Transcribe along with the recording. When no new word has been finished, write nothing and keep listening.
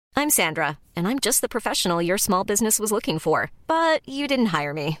I'm Sandra, and I'm just the professional your small business was looking for. But you didn't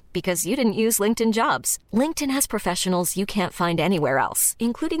hire me because you didn't use LinkedIn Jobs. LinkedIn has professionals you can't find anywhere else,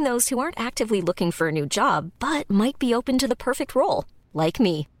 including those who aren't actively looking for a new job, but might be open to the perfect role, like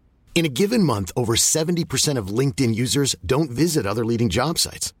me. In a given month, over 70% of LinkedIn users don't visit other leading job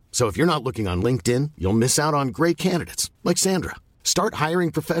sites. So if you're not looking on LinkedIn, you'll miss out on great candidates like Sandra. Start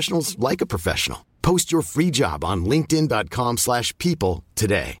hiring professionals like a professional. Post your free job on linkedin.com/people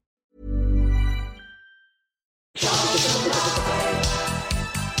today.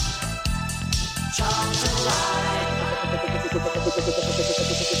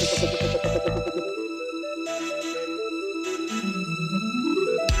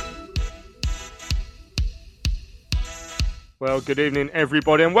 Well, good evening,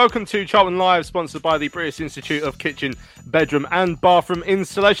 everybody, and welcome to Charlton Live, sponsored by the British Institute of Kitchen, Bedroom and Bathroom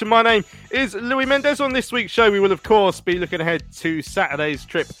Installation. My name is Louis Mendes. On this week's show, we will, of course, be looking ahead to Saturday's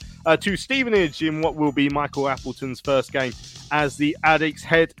trip to Stevenage in what will be Michael Appleton's first game as the Addicts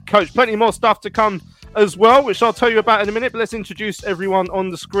head coach. Plenty more stuff to come as well, which I'll tell you about in a minute, but let's introduce everyone on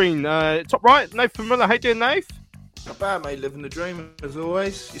the screen. Top right, Nathan Muller. How you doing, Nath? Not bad, mate. Living the dream, as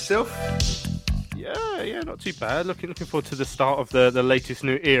always. Yourself? Yeah, not too bad. Looking forward to the start of the latest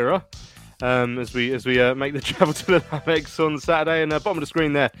new era as we make the travel to the Lamex on Saturday. And bottom of the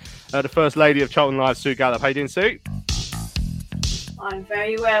screen there, the First Lady of Charlton Live, Sue Gallop. How you doing, Sue? I'm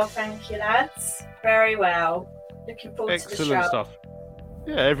very well, thank you, lads. Very well. Looking forward to the show. Excellent stuff.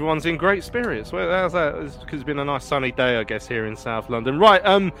 Yeah, everyone's in great spirits. Well, how's that? It's because it's been a nice sunny day, I guess, here in South London. Right,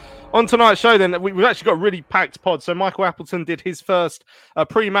 on tonight's show then, we've actually got a really packed pod. So Michael Appleton did his first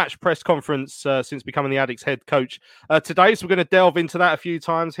pre-match press conference since becoming the Addicts head coach today. So we're going to delve into that a few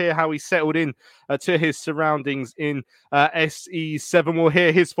times, hear how he settled in to his surroundings in SE7. We'll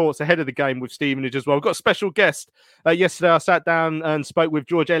hear his thoughts ahead of the game with Stevenage as well. We've got a special guest. Yesterday I sat down and spoke with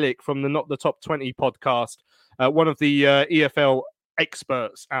George Ellick from the Not the Top 20 podcast, one of the EFL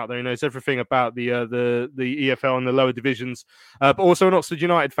experts out there. He knows everything about the EFL and the lower divisions, but also an Oxford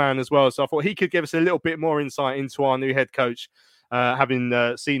United fan as well. So I thought he could give us a little bit more insight into our new head coach, having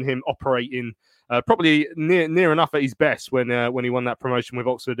seen him operating probably near enough at his best when he won that promotion with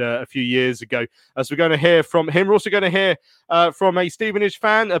Oxford a few years ago. So we're going to hear from him. We're also going to hear from a Stevenage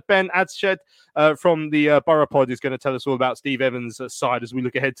fan, Ben Adshed from the Borough Pod, is going to tell us all about Steve Evans' side as we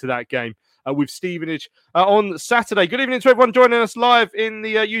look ahead to that game with Stevenage on Saturday. Good evening to everyone joining us live in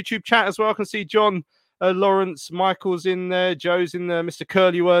the YouTube chat as well. I can see John, Lawrence, Michael's in there, Joe's in there, Mr.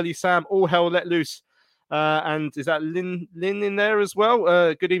 Curly Whirly, Sam, all hell let loose. And is that Lynn in there as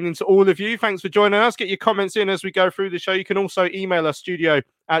well? Good evening to all of you. Thanks for joining us. Get your comments in as we go through the show. You can also email us,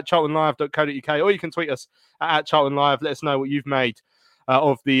 studio@charltonlive.co.uk, or you can tweet us at @charltonlive. Let us know what you've made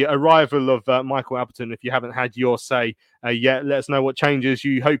of the arrival of Michael Appleton. If you haven't had your say yet, let us know what changes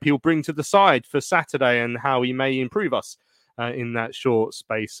you hope he'll bring to the side for Saturday and how he may improve us in that short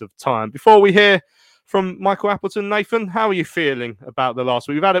space of time. Before we hear from Michael Appleton, Nathan, how are you feeling about the last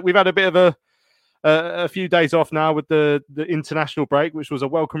week? We've had a bit of a few days off now with the international break, which was a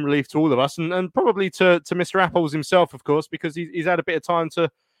welcome relief to all of us, and probably to Mr. Apples himself, of course, because he's had a bit of time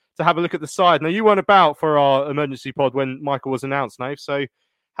to have a look at the side. Now, you weren't about for our emergency pod when Michael was announced, Nave, so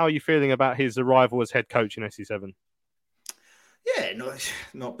how are you feeling about his arrival as head coach in SE7? Yeah,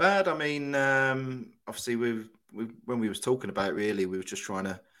 not bad. I mean, obviously, when we was talking about it, really, we were just trying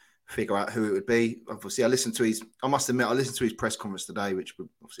to figure out who it would be. Obviously, I must admit, I listened to his press conference today, which we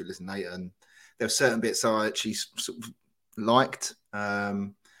obviously listened later, and there were certain bits I actually sort of liked.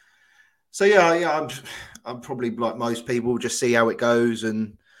 So yeah, I'm probably like most people, just see how it goes,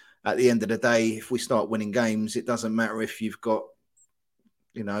 and at the end of the day, if we start winning games, it doesn't matter if you've got,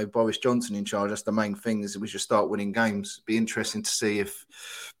 Boris Johnson in charge. That's the main thing, is that we should start winning games. It'd be interesting to see if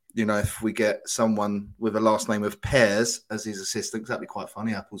we get someone with a last name of Pears as his assistant. That'd be quite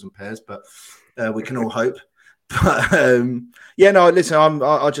funny, apples and pears, but we can all hope. But listen,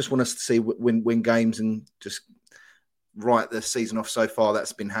 I just want us to see win games and just write the season off so far.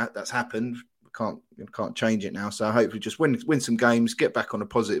 That's happened. We can't change it now. So I hope we just win some games, get back on a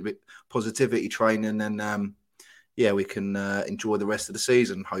positivity train, and then we can enjoy the rest of the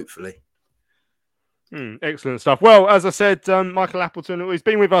season, hopefully. Excellent stuff. Well, as I said, Michael Appleton, he's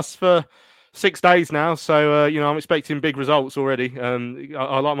been with us for 6 days now, so I'm expecting big results already.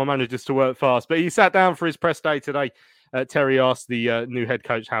 I like my managers to work fast, but he sat down for his press day today. Terry asked the new head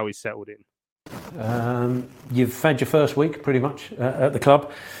coach how he settled in. You've had your first week pretty much at the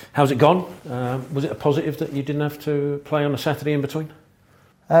club. How's it gone? Was it a positive that you didn't have to play on a Saturday in between?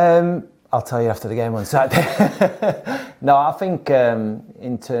 I'll tell you after the game on Saturday. No, I think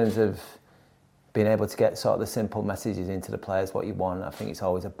in terms of being able to get sort of the simple messages into the players, what you want. I think it's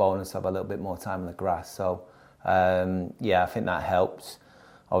always a bonus to have a little bit more time on the grass. So, I think that helps.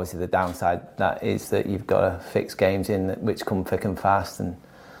 Obviously, the downside that is that you've got to fix games in which come thick and fast, and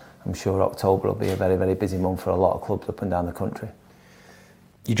I'm sure October will be a very, very busy month for a lot of clubs up and down the country.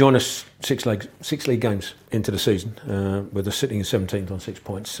 You join us six league games into the season, with us sitting in 17th on 6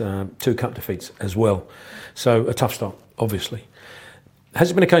 points, 2 cup defeats as well. So a tough start, obviously.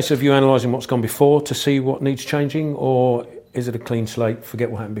 Has it been a case of you analysing what's gone before to see what needs changing, or is it a clean slate,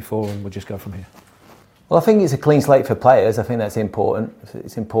 forget what happened before and we'll just go from here? Well, I think it's a clean slate for players. I think that's important.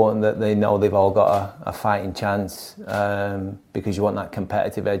 It's important that they know they've all got a fighting chance, because you want that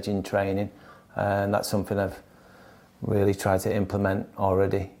competitive edge in training, and that's something I've really tried to implement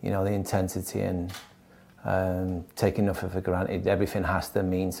already. You know, the intensity and taking nothing for granted. Everything has to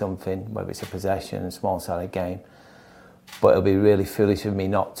mean something, whether it's a possession, a small-sided game. But it'll be really foolish of me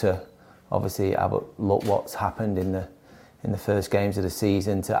not to obviously have a look what's happened in the first games of the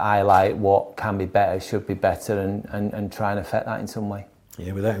season, to highlight what can be better, should be better, and try and affect that in some way.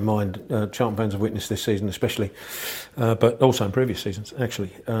 Yeah, with that in mind, Charlton fans have witnessed this season especially, but also in previous seasons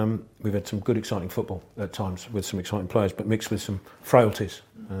actually, we've had some good exciting football at times with some exciting players, but mixed with some frailties,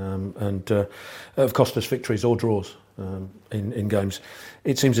 and have cost us victories or draws in games.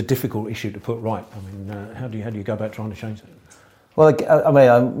 It seems a difficult issue to put right. I mean, how do you go about trying to change that? Well, I mean,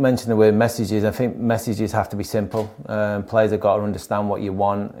 I mentioned the word messages. I think messages have to be simple. Players have got to understand what you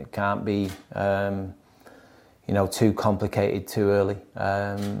want. It can't be too complicated too early.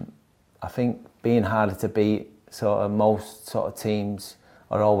 I think being harder to beat, most teams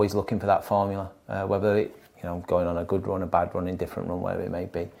are always looking for that formula, whether it, going on a good run, a bad run, indifferent run, whatever it may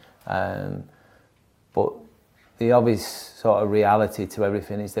be. But the obvious reality to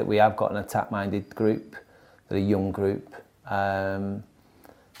everything is that we have got an attack-minded group, they're a young group. But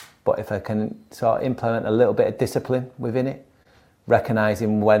if I can implement a little bit of discipline within it,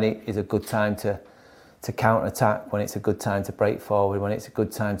 recognising when it is a good time to counter-attack, when it's a good time to break forward, when it's a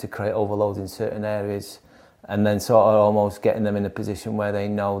good time to create overloads in certain areas, and then almost getting them in a position where they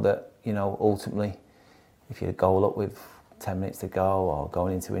know that, ultimately, if you goal up with 10 minutes to go or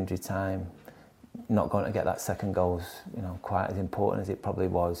going into injury time, not going to get that second goal is, quite as important as it probably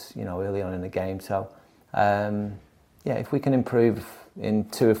was, early on in the game. So, if we can improve in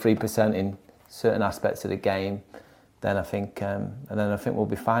 2 or 3% in certain aspects of the game, then I think we'll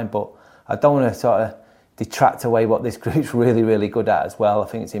be fine. But I don't want to detract away what this group's really, really good at as well. I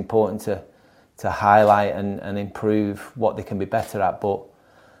think it's important to highlight and improve what they can be better at. But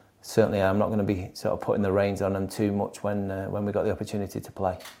certainly, I'm not going to be putting the reins on them too much when we got the opportunity to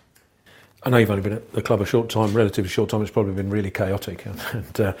play. I know you've only been at the club a short time, relatively short time. It's probably been really chaotic, and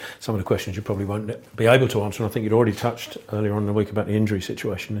some of the questions you probably won't be able to answer. And I think you'd already touched earlier on in the week about the injury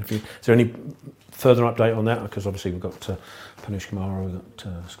situation. Is there any further update on that? Because obviously we've got Panush Kamara, we've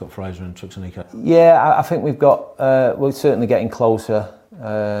got Scott Fraser and Chuks. Yeah, I think we've got. We're certainly getting closer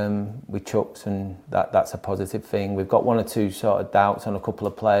with Chuks, and that's a positive thing. We've got 1 or 2 doubts on a couple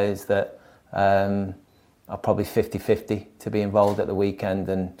of players that are probably 50-50 to be involved at the weekend,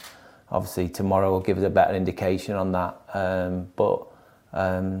 and obviously tomorrow will give us a better indication on that. But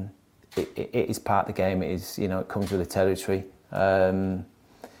it is part of the game. It is, it comes with the territory.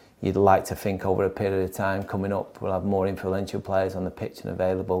 You'd like to think over a period of time coming up, we'll have more influential players on the pitch and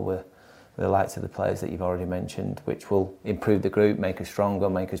available with the likes of the players that you've already mentioned, which will improve the group, make us stronger,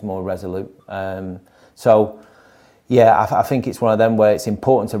 make us more resolute. I think it's one of them where it's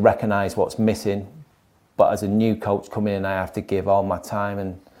important to recognise what's missing. But as a new coach coming in, I have to give all my time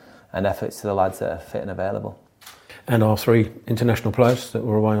and efforts to the lads that are fit and available. And our 3 international players that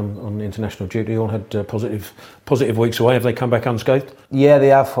were away on international duty all had positive weeks away. Have they come back unscathed? Yeah, they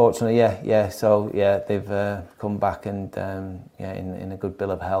have, fortunately. Yeah. So they've come back and in a good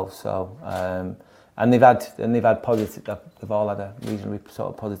bill of health. So and they've had positive. They've all had a reasonably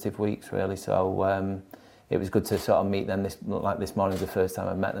positive weeks, really. So it was good to meet them. This morning is the first time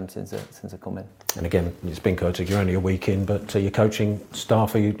I've met them since I've come in. And again, it's been chaotic. You're only a week in, but your coaching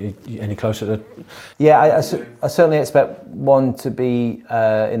staff, are you any closer to? Yeah, I certainly expect one to be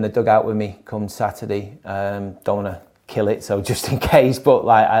in the dugout with me come Saturday. Don't want to kill it, so just in case. But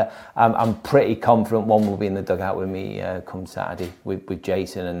I'm pretty confident one will be in the dugout with me come Saturday with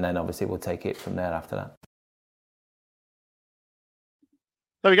Jason, and then obviously we'll take it from there after that.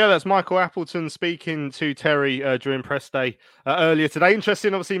 There we go. That's Michael Appleton speaking to Terry during press day earlier today.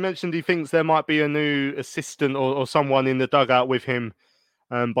 Interesting. Obviously, he mentioned he thinks there might be a new assistant or someone in the dugout with him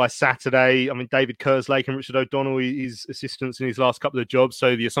by Saturday. I mean, David Kerslake and Richard O'Donnell, his assistants in his last couple of jobs.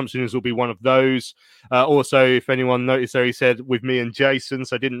 So the assumption is he'll be one of those. Also, if anyone noticed there, he said with me and Jason.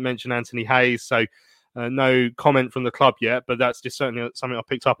 So I didn't mention Anthony Hayes. So no comment from the club yet, but that's just certainly something I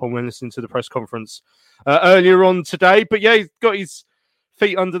picked up on when listening to the press conference earlier on today. But yeah, he's got his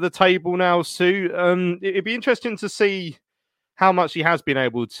feet under the table now, Sue. It'd be interesting to see how much he has been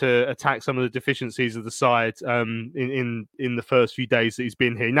able to attack some of the deficiencies of the side in the first few days that he's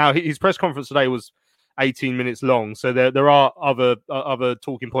been here. Now, his press conference today was 18 minutes long, so there are other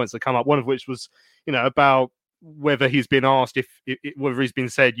talking points that come up. One of which was, about whether he's been asked whether he's been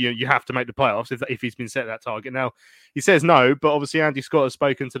said you have to make the playoffs if he's been set that target. Now, he says no, but obviously Andy Scott has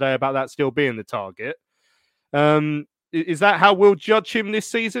spoken today about that still being the target. Is that how we'll judge him this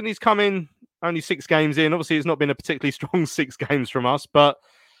season? He's come in only 6 games in. Obviously, it's not been a particularly strong 6 games from us, but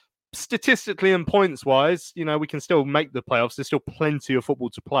statistically and points-wise, we can still make the playoffs. There's still plenty of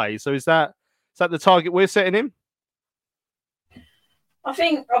football to play. So is that the target we're setting him? I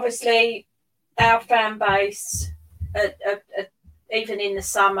think, obviously, our fan base, even in the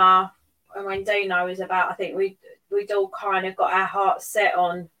summer, and when Dino was about, I think we'd all kind of got our hearts set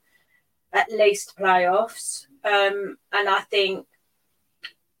on at least playoffs. And I think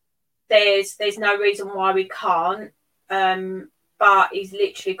there's no reason why we can't. But he's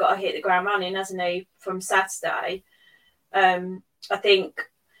literally got to hit the ground running, hasn't he, from Saturday? I think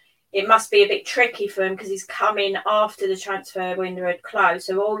it must be a bit tricky for him because he's coming after the transfer window had closed.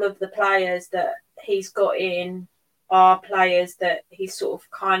 So all of the players that he's got in are players that he's sort of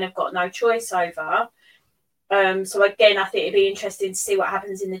kind of got no choice over. So again, I think it'd be interesting to see what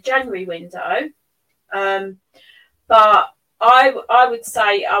happens in the January window. But I would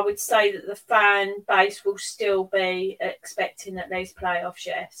say that the fan base will still be expecting at least playoffs.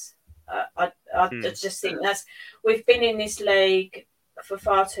 Yes, I just think we've been in this league for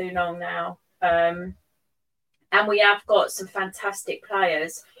far too long now, and we have got some fantastic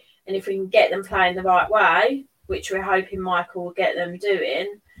players. And if we can get them playing the right way, which we're hoping Michael will get them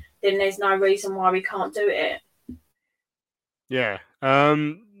doing, then there's no reason why we can't do it. Yeah.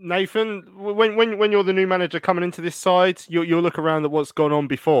 Nathan, when you're the new manager coming into this side, you'll look around at what's gone on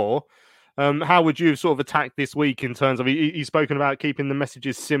before. How would you sort of attack this week in terms of, he's spoken about keeping the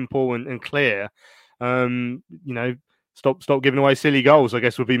messages simple and clear. Stop giving away silly goals, I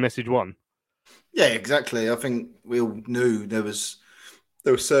guess, would be message 1. Yeah, exactly. I think we all knew there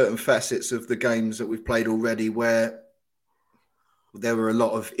were certain facets of the games that we've played already where there were a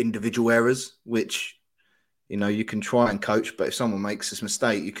lot of individual errors, which, you can try and coach, but if someone makes this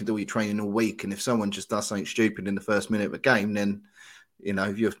mistake, you can do your training all week. And if someone just does something stupid in the first minute of a game, then,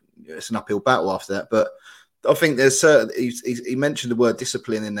 it's an uphill battle after that. But I think there's certain, he mentioned the word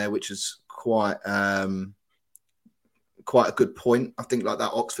discipline in there, which is quite a good point. I think like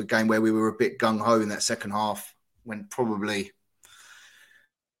that Oxford game where we were a bit gung-ho in that second half, when probably,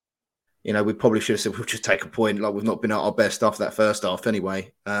 we probably should have said we'll just take a point. Like, we've not been at our best after that first half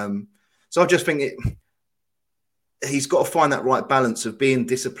anyway. So I just think he's got to find that right balance of being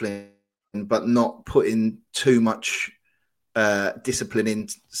disciplined, but not putting too much discipline in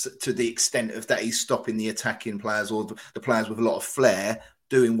to the extent of that he's stopping the attacking players or the players with a lot of flair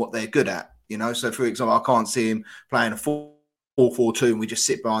doing what they're good at. So for example, I can't see him playing a 4-4-2 and we just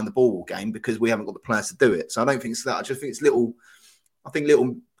sit behind the ball all game because we haven't got the players to do it. So I don't think it's that. I just think it's the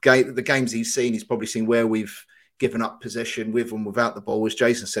games he's seen, he's probably seen where we've given up possession with and without the ball, as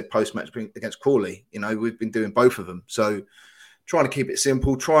Jason said post-match against Crawley. We've been doing both of them. So trying to keep it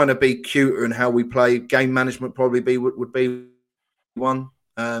simple, trying to be cuter in how we play. Game management probably would be one.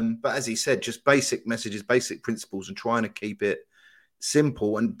 But as he said, just basic messages, basic principles, and trying to keep it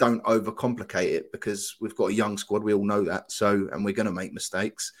simple and don't overcomplicate it, because we've got a young squad. We all know that. And we're going to make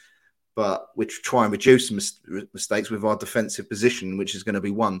mistakes. But we try and reduce mistakes with our defensive position, which is going to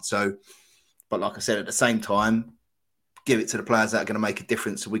be one. So, but like I said, at the same time, give it to the players that are going to make a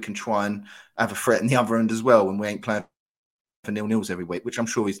difference so we can try and have a threat in the other end as well when we ain't playing for 0-0s every week, which I'm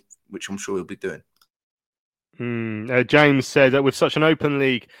sure he'll be doing. James said that with such an open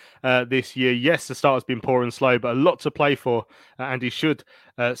league this year, yes, the start has been poor and slow, but a lot to play for, and he should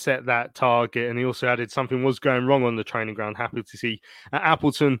set that target. And he also added something was going wrong on the training ground. Happy to see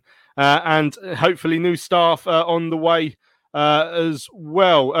Appleton and hopefully new staff on the way as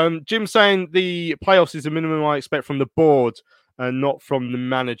well. Jim saying the playoffs is the minimum I expect from the board and not from the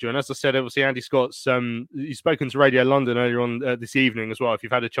manager. And as I said, obviously Andy Scott's he's spoken to Radio London earlier on this evening as well. If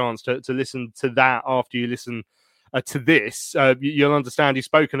you've had a chance to listen to that after you listen to this, you'll understand he's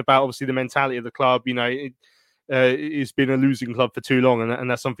spoken about obviously the mentality of the club. It's been a losing club for too long,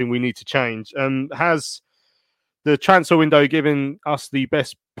 and that's something we need to change. Has the transfer window giving us the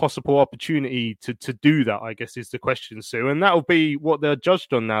best possible opportunity to do that, I guess, is the question, Sue. And that'll be what they're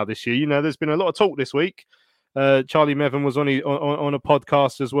judged on now this year. You know, there's been a lot of talk this week. Charlie Mevin was on a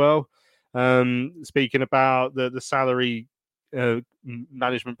podcast as well, speaking about the salary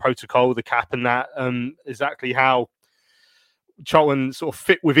management protocol, the cap, and that, exactly how Charlton sort of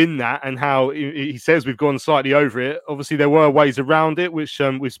fit within that, and how he says we've gone slightly over it. Obviously, there were ways around it, which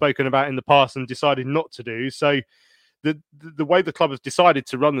we've spoken about in the past and decided not to do. So the way the club has decided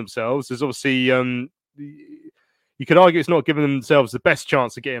to run themselves is obviously, you could argue it's not giving themselves the best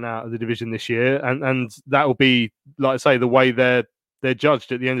chance of getting out of the division this year, and that will be, like I say, the way they're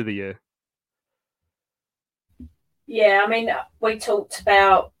judged at the end of the year. Yeah, I mean, we talked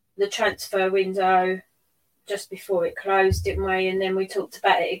about the transfer window just before it closed, didn't we? And then we talked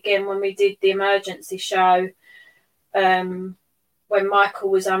about it again when we did the emergency show, when Michael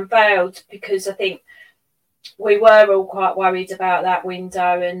was unveiled, because I think we were all quite worried about that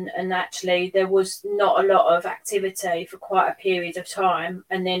window, and actually there was not a lot of activity for quite a period of time,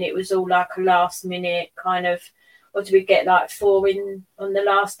 and then it was all like a last minute kind of, what did we get, like 4 in on the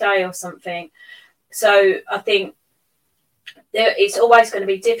last day or something. So I think it's always going to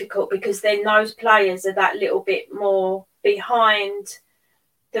be difficult, because then those players are that little bit more behind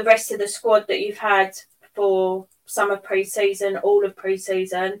the rest of the squad that you've had for some of pre-season, all of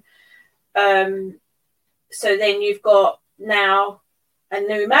pre-season. So then you've got now a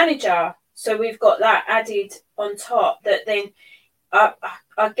new manager. So we've got that added on top, that then I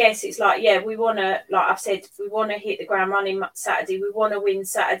guess it's like, yeah, we want to, like I've said, we want to hit the ground running Saturday. We want to win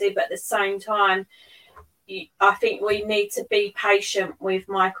Saturday, but at the same time, I think we need to be patient with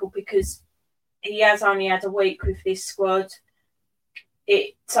Michael, because he has only had a week with this squad.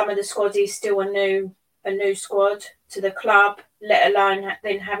 Some of the squad is still a new squad to the club, let alone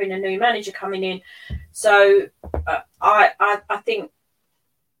then having a new manager coming in. So I think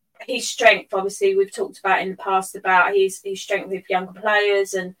his strength, obviously, we've talked about in the past about his strength with younger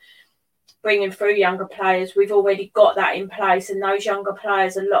players and bringing through younger players. We've already got that in place, and those younger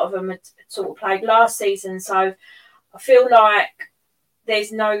players, a lot of them had sort of played last season. So I feel like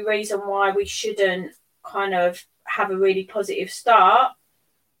there's no reason why we shouldn't kind of have a really positive start.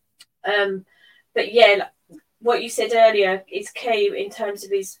 But yeah, what you said earlier is key in terms of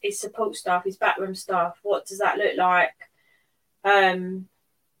his support staff, his backroom staff. What does that look like?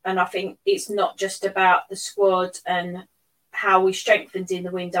 And I think it's not just about the squad and how we strengthened in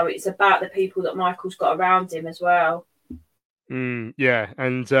the window. It's about the people that Michael's got around him as well. Yeah,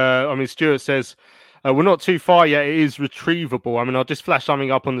 and I mean, Stuart says, we're not too far yet. It is retrievable. I mean, I'll just flash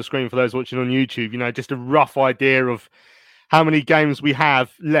something up on the screen for those watching on YouTube. You know, just a rough idea of how many games we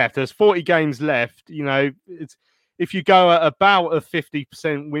have left. There's 40 games left. You know, if you go at about a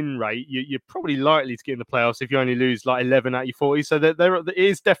 50% win rate, you're probably likely to get in the playoffs if you only lose like 11 out of your 40. So there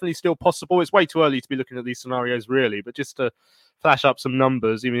is definitely still possible. It's way too early to be looking at these scenarios, really. But just to flash up some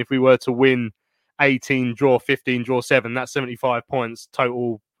numbers, even if we were to win 18, draw 15, draw 7, that's 75 points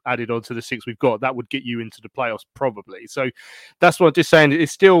total added on to the 6 we've got. That would get you into the playoffs probably. So that's what I'm just saying.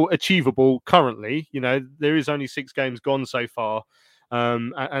 It's still achievable currently. You know, there is only 6 games gone so far.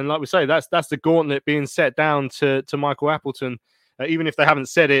 And like we say, that's the gauntlet being set down to Michael Appleton, even if they haven't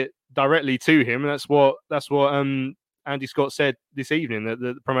said it directly to him. That's what Andy Scott said this evening, that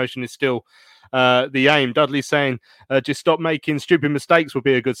the promotion is still the aim. Dudley's saying just stop making stupid mistakes will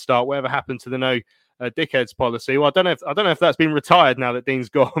be a good start. Whatever happened to the no dickheads policy? Well, I don't know if that's been retired now that Dean's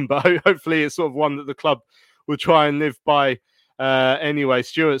gone, but hopefully it's sort of one that the club will try and live by. Anyway,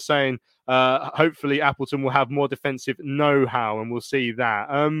 Stuart's saying hopefully Appleton will have more defensive know-how, and we'll see that.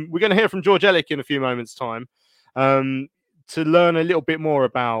 We're going to hear from George Ellick in a few moments' time to learn a little bit more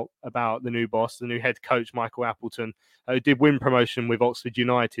about the new boss, the new head coach, Michael Appleton, who did win promotion with Oxford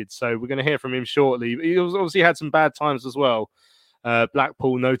United. So we're going to hear from him shortly. He obviously had some bad times as well.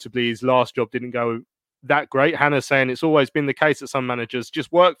 Blackpool, notably, his last job didn't go that great. Hannah's saying it's always been the case that some managers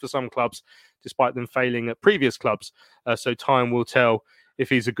just work for some clubs despite them failing at previous clubs. So time will tell if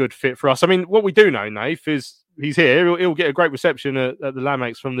he's a good fit for us. I mean, what we do know, Nath, is he's here. He'll get a great reception at the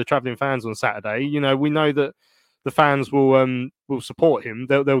Lamex from the travelling fans on Saturday. You know, we know that the fans will support him.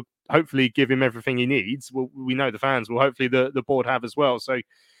 They'll hopefully give him everything he needs. We know the fans will. Hopefully the board have as well. So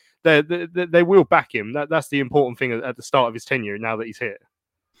they will back him. That's the important thing at the start of his tenure now that he's here.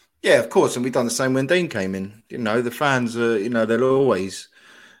 Yeah, of course. And we've done the same when Dean came in. You know, the fans are, you know, they'll always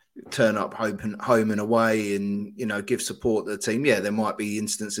turn up home and away and, you know, give support to the team. Yeah, there might be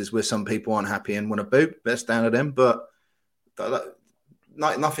instances where some people aren't happy and want to boot. That's down to them. But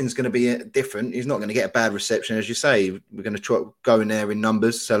nothing's going to be different. He's not going to get a bad reception. As you say, we're going to try go in there in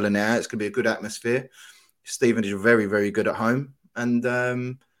numbers, selling it out. It's going to be a good atmosphere. Stevenage are very, very good at home. And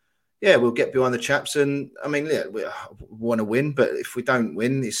we'll get behind the chaps. And I mean, we want to win, but if we don't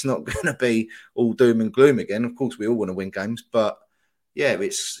win, it's not going to be all doom and gloom again. Of course, we all want to win games, but yeah,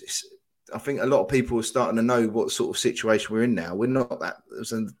 it's I think a lot of people are starting to know what sort of situation we're in now. We're not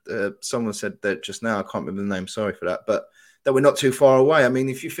that. Someone said that just now. I can't remember the name. Sorry for that, but that we're not too far away. I mean,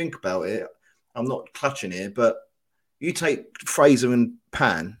 if you think about it, I'm not clutching here, but you take Fraser and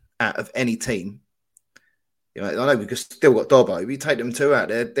Pan out of any team. You know, I know we've still got Dobbo. If you take them two out,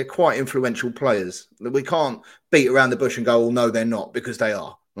 they're quite influential players. We can't beat around the bush and go, "Oh no, they're not," because they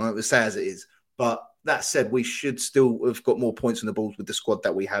are. Right? As sad as it is, but that said, we should still have got more points on the board with the squad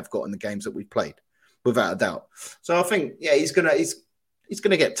that we have got in the games that we've played, without a doubt. So I think, he's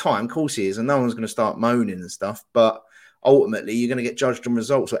gonna get time. Of course he is, and no one's gonna start moaning and stuff. But ultimately, you're gonna get judged on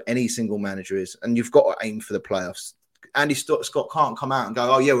results, or any single manager is, and you've got to aim for the playoffs. Andy Scott can't come out and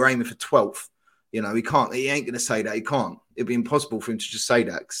go, "Oh yeah, we're aiming for 12th." You know, he can't. He ain't gonna say that. He can't. It'd be impossible for him to just say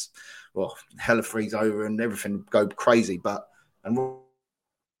that. Well, hell freeze over and everything go crazy, and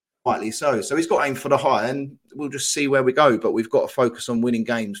rightly so. So he's got to aim for the high, and we'll just see where we go. But we've got to focus on winning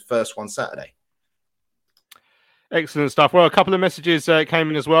games first one Saturday. Excellent stuff. Well, a couple of messages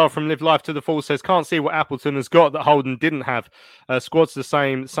came in as well from Live Life to the Full. Says, can't see what Appleton has got that Holden didn't have. Squad's the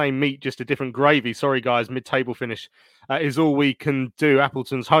same meat, just a different gravy. Sorry, guys, mid-table finish is all we can do.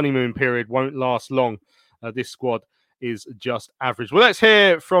 Appleton's honeymoon period won't last long. This squad is just average. Well, let's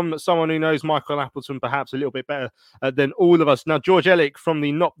hear from someone who knows Michael Appleton perhaps a little bit better than all of us. Now, George Ellick from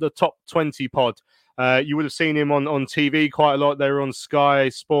the Not the Top 20 pod. You would have seen him on TV quite a lot. They were on Sky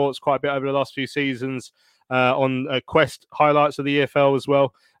Sports quite a bit over the last few seasons. On Quest highlights of the EFL as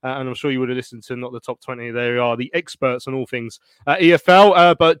well. And I'm sure you would have listened to Not the Top 20. They are the experts on all things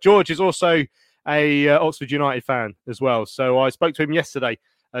EFL. But George is also a Oxford United fan as well. So I spoke to him yesterday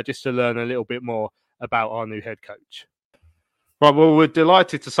just to learn a little bit more about our new head coach. Right, well, we're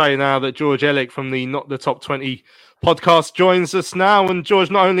delighted to say now that George Ellick from the Not the Top 20 podcast joins us now. And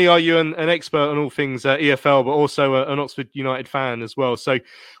George, not only are you an expert on all things EFL, but also an Oxford United fan as well. So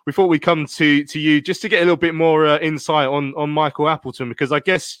we thought we'd come to you just to get a little bit more insight on Michael Appleton, because I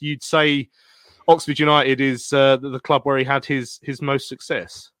guess you'd say Oxford United is the club where he had his most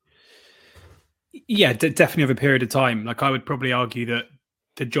success. Yeah, definitely over a period of time. Like, I would probably argue that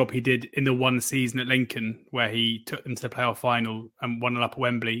the job he did in the one season at Lincoln, where he took them to the playoff final and won it up at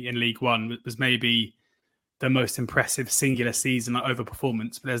Wembley in League One, was maybe the most impressive singular season over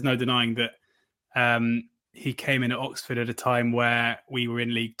performance. But there's no denying that he came in at Oxford at a time where we were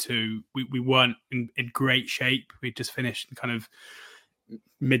in League Two. We weren't in great shape. We just finished kind of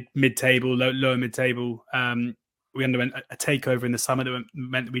mid-table, lower mid-table. We underwent a takeover in the summer that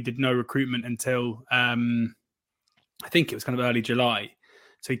meant that we did no recruitment until I think it was kind of early July.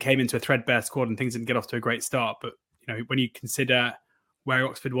 So he came into a threadbare squad and things didn't get off to a great start. But you know, when you consider where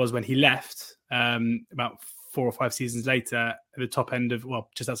Oxford was when he left, about 4 or 5 seasons later, at the top end of, well,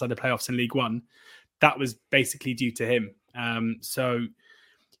 just outside the playoffs in League One, that was basically due to him. So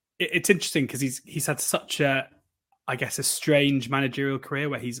it's interesting because he's had such a strange managerial career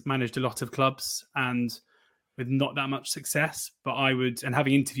where he's managed a lot of clubs and with not that much success. But and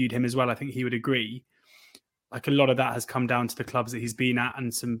having interviewed him as well, I think he would agree. Like, a lot of that has come down to the clubs that he's been at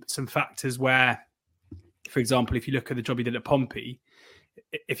and some factors where, for example, if you look at the job he did at Pompey,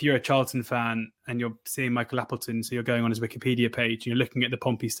 if you're a Charlton fan and you're seeing Michael Appleton, so you're going on his Wikipedia page and you're looking at the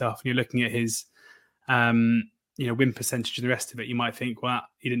Pompey stuff and you're looking at his win percentage and the rest of it, you might think, well,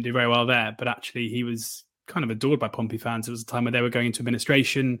 he didn't do very well there. But actually, he was kind of adored by Pompey fans. It was a time where they were going into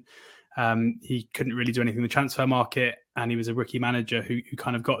administration. He couldn't really do anything in the transfer market, and he was a rookie manager who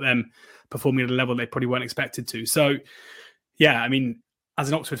kind of got them performing at a level they probably weren't expected to. So, yeah, I mean, as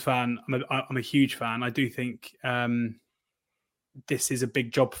an Oxford fan, I'm a huge fan. I do think this is a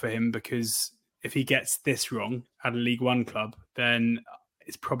big job for him, because if he gets this wrong at a League One club, then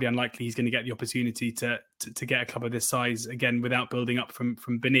it's probably unlikely he's going to get the opportunity to get a club of this size again without building up from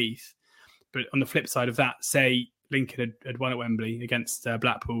beneath. But on the flip side of that, say Lincoln had won at Wembley against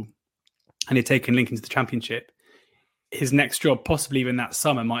Blackpool and he'd taken Lincoln to the Championship, his next job, possibly even that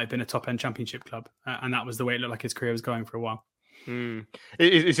summer, might have been a top-end Championship club. And that was the way it looked like his career was going for a while.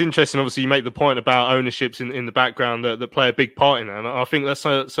 It's interesting. Obviously, you make the point about ownerships in the background that play a big part in that. And I think that's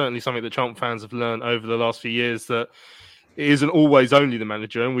certainly something that Charlton fans have learned over the last few years, that it isn't always only the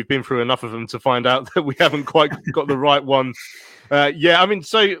manager. And we've been through enough of them to find out that we haven't quite got the right one. I mean,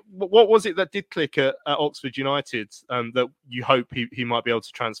 so what was it that did click at Oxford United that you hope he might be able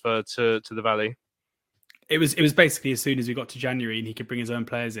to transfer to the Valley? It was basically as soon as we got to January and he could bring his own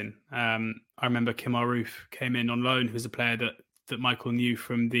players in. I remember Kim Aroof came in on loan, who was a player that Michael knew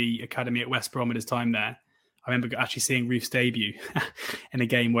from the academy at West Brom at his time there. I remember actually seeing Ruth's debut in a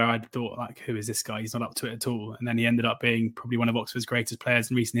game where I thought, like, who is this guy? He's not up to it at all. And then he ended up being probably one of Oxford's greatest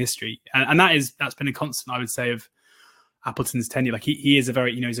players in recent history. And that's been a constant, I would say, of Appleton's tenure. Like he is a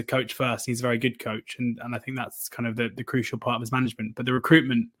very, he's a coach first. He's a very good coach. And I think that's kind of the crucial part of his management. But the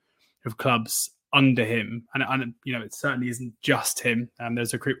recruitment of clubs under him, and it certainly isn't just him.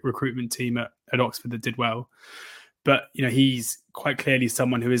 There's a recruitment team at Oxford that did well. But, he's quite clearly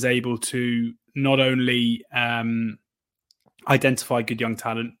someone who is able to not only identify good young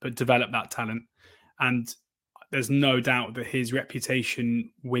talent, but develop that talent. And there's no doubt that his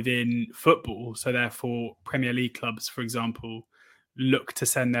reputation within football, so therefore Premier League clubs, for example, look to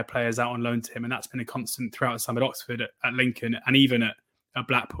send their players out on loan to him. And that's been a constant throughout his time at Oxford, at Lincoln, and even at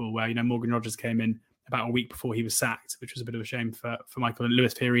Blackpool, where, Morgan Rogers came in about a week before he was sacked, which was a bit of a shame for Michael, and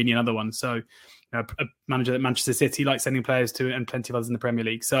Lewis Fiorini, another one. So a manager at Manchester City likes sending players to, and plenty of others in the Premier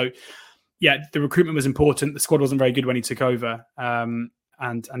League. So yeah, the recruitment was important. The squad wasn't very good when he took over,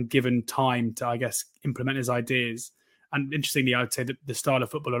 and given time to, I guess, implement his ideas. And interestingly, I would say that the style of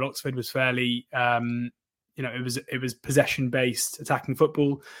football at Oxford was fairly, it was possession-based attacking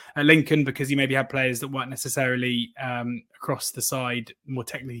football. At Lincoln, because you maybe had players that weren't necessarily across the side more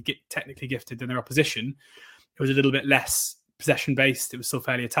technically gifted than their opposition, it was a little bit less possession-based. It was still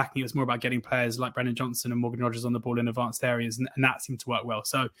fairly attacking. It was more about getting players like Brennan Johnson and Morgan Rogers on the ball in advanced areas, and that seemed to work well.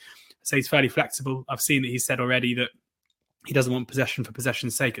 So I'd say he's fairly flexible. I've seen that he's said already that he doesn't want possession for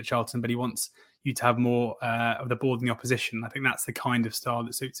possession's sake at Charlton, but he wants you to have more of the ball than the opposition. I think that's the kind of style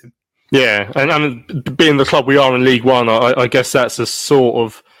that suits him. Yeah, and being the club we are in League One, I guess that's a sort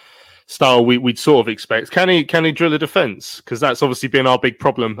of style we'd sort of expect. Can he drill a defence? Because that's obviously been our big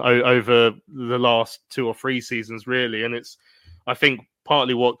problem over the last 2 or 3 seasons, really. And it's, I think,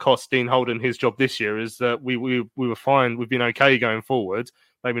 partly what cost Dean Holden his job this year is that we were fine. We've been okay going forward.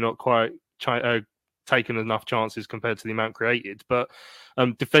 Maybe not quite taken enough chances compared to the amount created, but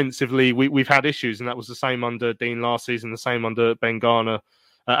defensively we've had issues, and that was the same under Dean last season, the same under Ben Garner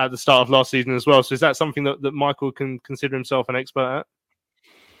at the start of last season as well. So is that something that Michael can consider himself an expert at?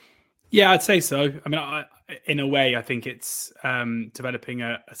 Yeah, I'd say so. I mean, in a way, I think it's developing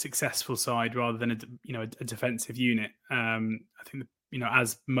a successful side rather than a defensive unit. I think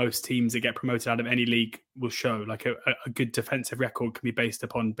as most teams that get promoted out of any league will show, like a good defensive record can be based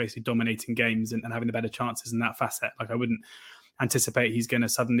upon basically dominating games and having the better chances in that facet. Like I wouldn't anticipate he's going to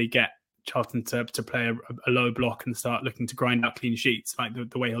suddenly get Charlton to play a low block and start looking to grind out clean sheets. Like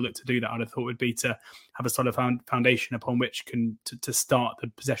the way he'll look to do that, I'd have thought would be to have a solid foundation upon which to start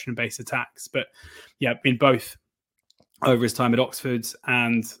the possession-based attacks. But yeah, in both over his time at Oxford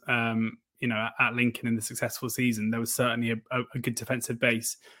and at Lincoln in the successful season, there was certainly a good defensive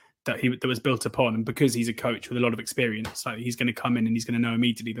base that was built upon. And because he's a coach with a lot of experience, like he's going to come in and he's going to know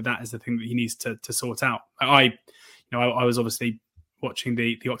immediately that is the thing that he needs to sort out. I was obviously watching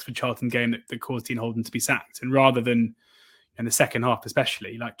the Oxford Charlton game that caused Dean Holden to be sacked, and rather than in the second half,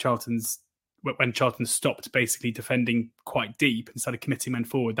 especially like when Charlton stopped basically defending quite deep and started committing men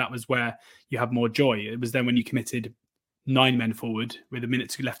forward, that was where you had more joy. It was then when you committed 9 men forward with a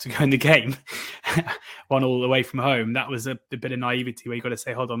minute left to go in the game, 1-1 away from home. That was a bit of naivety where you got to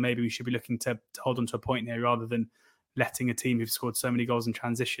say, hold on, maybe we should be looking to hold on to a point here rather than letting a team who've scored so many goals in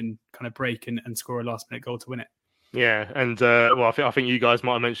transition kind of break and score a last minute goal to win it. Yeah, and I think you guys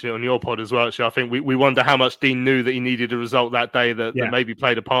might have mentioned it on your pod as well. Actually, I think we wonder how much Dean knew that he needed a result that day that maybe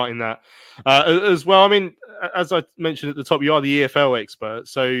played a part in that as well. I mean, as I mentioned at the top, you are the EFL expert,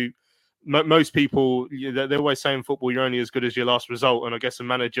 so most people, they're always saying football, you're only as good as your last result, and I guess a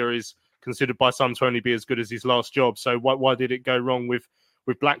manager is considered by some to only be as good as his last job. So why did it go wrong with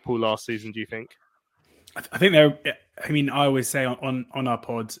Blackpool last season, do you think? I think I always say on our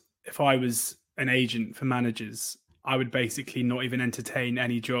pod, if I was an agent for managers, I would basically not even entertain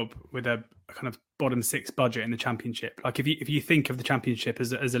any job with a kind of bottom 6 budget in the Championship. Like if you think of the Championship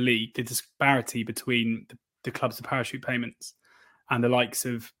as a league, the disparity between the clubs of parachute payments and the likes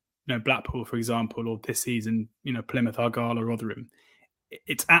of Blackpool, for example, or this season, Plymouth, Argyle, or Rotherham,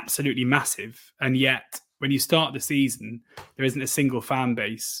 it's absolutely massive. And yet, when you start the season, there isn't a single fan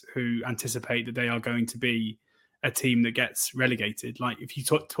base who anticipate that they are going to be a team that gets relegated. Like if you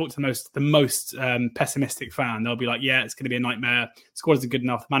talk to the most pessimistic fan, they'll be like, yeah, it's going to be a nightmare. Squad isn't good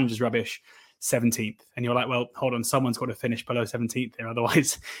enough. Manager's rubbish. 17th. And you're like, well, hold on, someone's got to finish below 17th there.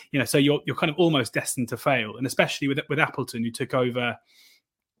 Otherwise, so you're kind of almost destined to fail. And especially with Appleton, who took over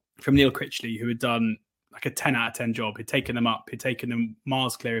from Neil Critchley, who had done like a 10 out of 10 job. He'd taken them up. He'd taken them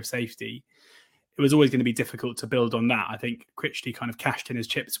miles clear of safety. It was always going to be difficult to build on that. I think Critchley kind of cashed in his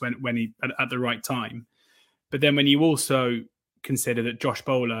chips when he at the right time. But then when you also consider that Josh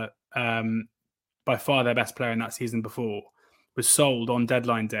Bowler by far their best player in that season before, was sold on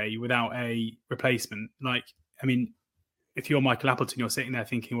deadline day without a replacement. Like, I mean, if you're Michael Appleton, you're sitting there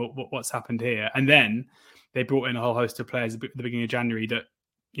thinking, well, what's happened here? And then they brought in a whole host of players at the beginning of January that,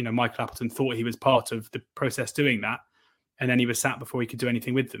 Michael Appleton thought he was part of the process doing that. And then he was sat before he could do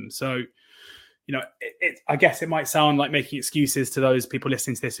anything with them. So, I guess it might sound like making excuses to those people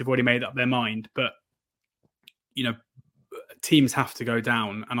listening to this who've already made up their mind. But, teams have to go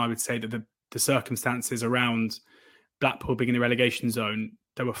down. And I would say that the circumstances around Blackpool being in the relegation zone,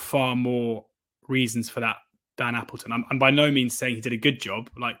 there were far more reasons for that than Appleton. I'm by no means saying he did a good job.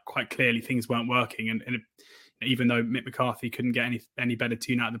 Like, quite clearly things weren't working. And even though Mick McCarthy couldn't get any better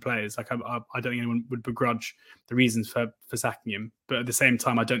tune out of the players, like I don't think anyone would begrudge the reasons for sacking him. But at the same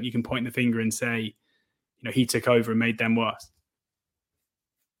time, I don't think you can point the finger and say, he took over and made them worse.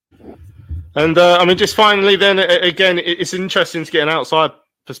 And just finally, then again, it's interesting to get an outside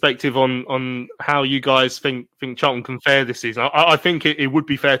perspective on how you guys think Charlton can fare this season. I think it would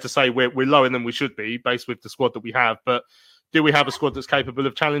be fair to say we're lower than we should be based with the squad that we have. But do we have a squad that's capable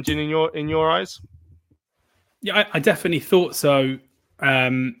of challenging in your eyes? Yeah, I definitely thought so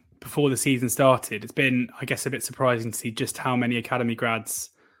before the season started. It's been, I guess, a bit surprising to see just how many academy grads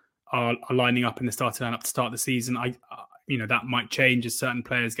are lining up in the starting lineup to start the season. That might change as certain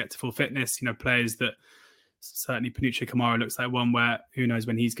players get to full fitness. Players that certainly Panuccio Kamara looks like one where who knows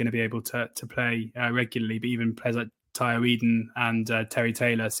when he's going to be able to play regularly. But even players like Tayo Eden and Terry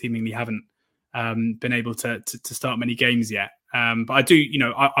Taylor seemingly haven't been able to start many games yet. But I do,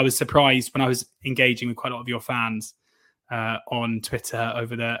 I was surprised when I was engaging with quite a lot of your fans on Twitter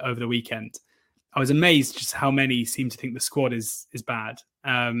over the weekend. I was amazed just how many seem to think the squad is bad.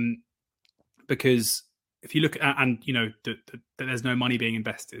 Because if you look at, and that there's no money being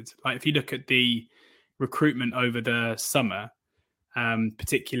invested. Like, if you look at the recruitment over the summer,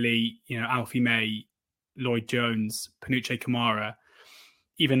 particularly Alfie May, Lloyd Jones, Panuccio Kamara,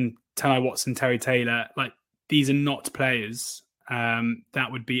 even Tanai Watson, Terry Taylor, like, these are not players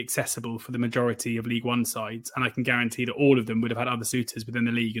that would be accessible for the majority of League One sides. And I can guarantee that all of them would have had other suitors within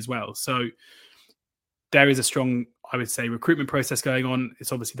the league as well. So there is a strong, I would say, recruitment process going on.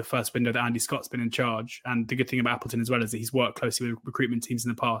 It's obviously the first window that Andy Scott's been in charge. And the good thing about Appleton as well is that he's worked closely with recruitment teams in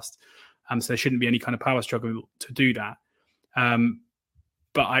the past. So there shouldn't be any kind of power struggle to do that.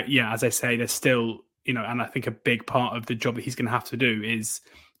 But as I say, there's still, and I think a big part of the job that he's going to have to do is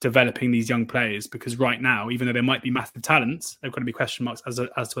developing these young players, because right now, even though there might be massive talents, there have got to be question marks as to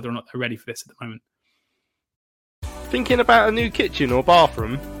whether or not they're ready for this at the moment. Thinking about a new kitchen or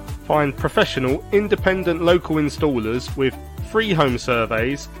bathroom? Find professional, independent local installers with free home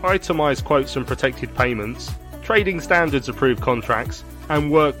surveys, itemised quotes and protected payments, trading standards approved contracts,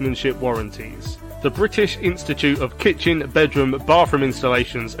 and workmanship warranties. The British Institute of Kitchen, Bedroom, Bathroom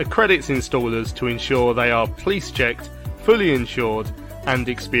Installations accredits installers to ensure they are police checked, fully insured, and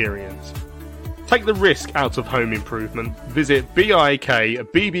experienced. Take the risk out of home improvement. Visit bikbbi.org.uk.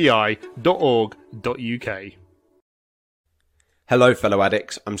 Hello fellow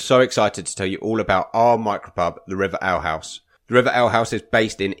addicts, I'm so excited to tell you all about our micropub, the River Ale House. The River Ale House is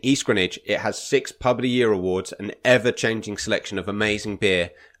based in East Greenwich. It has 6 Pub of the Year awards, an ever-changing selection of amazing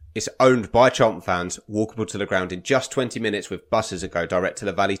beer. It's owned by Charlton fans, walkable to the ground in just 20 minutes with buses that go direct to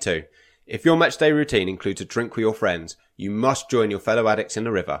the Valley too. If your matchday routine includes a drink with your friends, you must join your fellow addicts in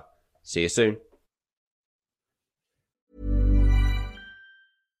the river. See you soon.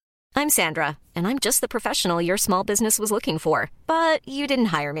 I'm Sandra, and I'm just the professional your small business was looking for. But you didn't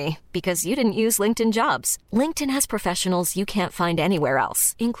hire me because you didn't use LinkedIn Jobs. LinkedIn has professionals you can't find anywhere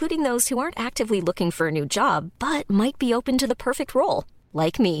else, including those who aren't actively looking for a new job, but might be open to the perfect role,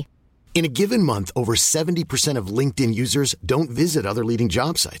 like me. In a given month, over 70% of LinkedIn users don't visit other leading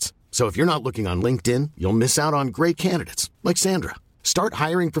job sites. So if you're not looking on LinkedIn, you'll miss out on great candidates like Sandra. Start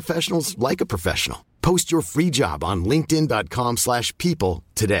hiring professionals like a professional. Post your free job on linkedin.com/people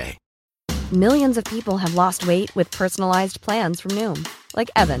today. Millions of people have lost weight with personalized plans from Noom.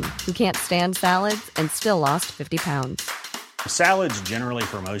 Like Evan, who can't stand salads and still lost 50 pounds. Salads generally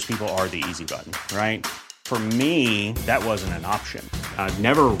for most people are the easy button, right? For me, that wasn't an option. I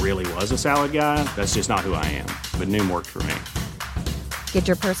never really was a salad guy. That's just not who I am. But Noom worked for me. Get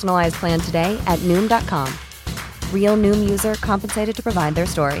your personalized plan today at Noom.com. Real Noom user compensated to provide their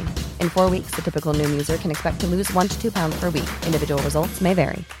story. In 4 weeks, the typical Noom user can expect to lose 1 to 2 pounds per week. Individual results may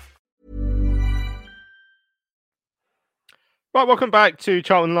vary. Right, welcome back to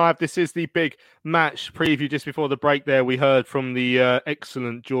Charlton Live. This is the big match preview. Just before the break there, we heard from the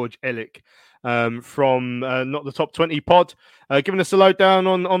excellent George Ellick. from Not the Top 20 pod, giving us a lowdown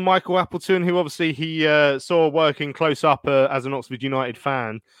on Michael Appleton, who obviously he saw working close up as an Oxford United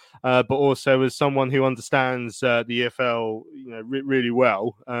fan, but also as someone who understands the EFL really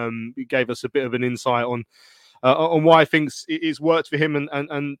well. He gave us a bit of an insight on why he thinks it's worked for him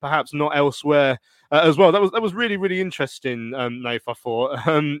and perhaps not elsewhere as well. That was really, really interesting, Nath, I thought.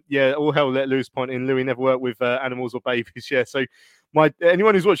 All hell let loose pointing. Louis never worked with animals or babies. Yeah, so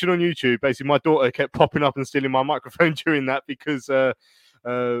anyone who's watching on YouTube, basically my daughter kept popping up and stealing my microphone during that because my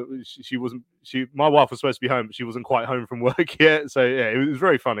wife was supposed to be home, but she wasn't quite home from work yet. So yeah, it was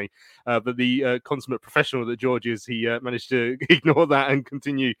very funny. But the consummate professional that George is, he managed to ignore that and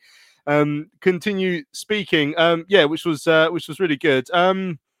continue speaking, which was really good.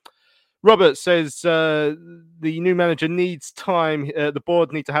 Robert says the new manager needs time. The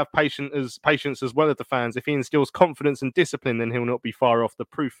board need to have patience as well as the fans. If he instills confidence and discipline, then he'll not be far off. The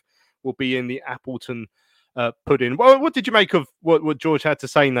proof will be in the Appleton pudding. Well, what did you make of what George had to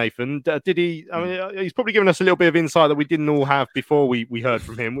say, Nathan? Did he? I mean, he's probably given us a little bit of insight that we didn't all have before we heard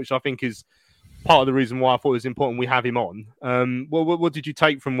from him, which I think is part of the reason why I thought it was important we have him on. What did you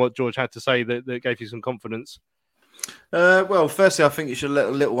take from what George had to say that gave you some confidence? Well, firstly, I think you should let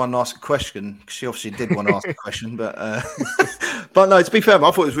the little one ask a question, because she obviously did want to ask a question. But but no, to be fair,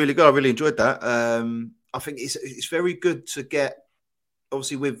 I thought it was really good. I really enjoyed that. I think it's very good to get,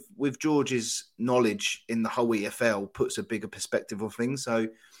 obviously, with George's knowledge in the whole EFL, puts a bigger perspective of things. So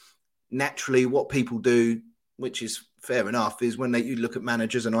naturally, what people do, which is fair enough, is when you look at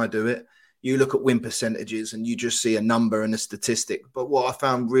managers, and I do it, you look at win percentages and you just see a number and a statistic. But what I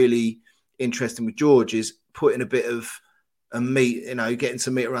found really interesting with George is putting a bit of a meat, getting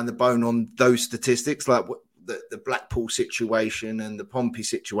some meat around the bone on those statistics, like the Blackpool situation and the Pompey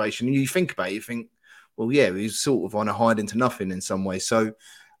situation. And you think about it, you think, well, yeah, he's sort of on a hide into nothing in some way. So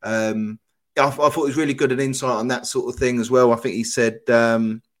I thought it was really good, an insight on that sort of thing as well. I think he said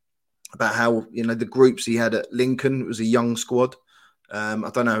about how, the groups he had at Lincoln, it was a young squad. I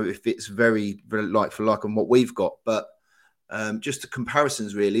don't know if it's very, very like for like on what we've got, but just the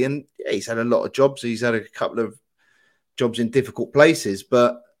comparisons really. And yeah, he's had a lot of jobs. He's had a couple of jobs in difficult places,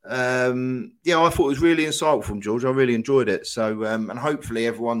 but I thought it was really insightful from George. I really enjoyed it. So, and hopefully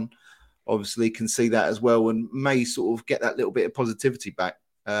everyone obviously can see that as well and may sort of get that little bit of positivity back.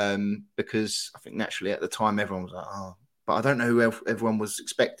 Because I think naturally at the time everyone was like, but I don't know who everyone was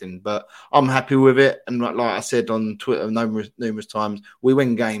expecting, but I'm happy with it. And like I said on Twitter numerous times, we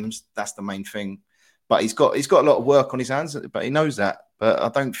win games. That's the main thing. But he's got a lot of work on his hands, but he knows that. But I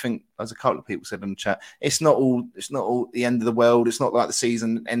don't think, as a couple of people said in the chat, it's not all the end of the world. It's not like the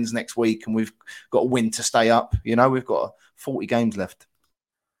season ends next week and we've got a win to stay up. We've got 40 games left.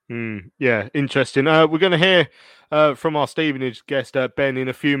 Yeah, interesting. We're going to hear from our Stevenage guest, Ben, in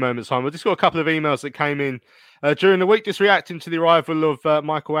a few moments' time. We've just got a couple of emails that came in during the week, just reacting to the arrival of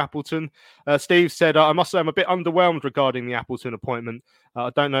Michael Appleton. Steve said, I must say I'm a bit underwhelmed regarding the Appleton appointment. I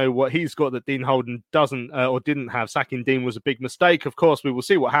don't know what he's got that Dean Holden doesn't or didn't have. Sacking Dean was a big mistake. Of course, we will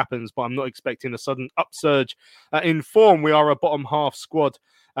see what happens, but I'm not expecting a sudden upsurge in form. We are a bottom half squad.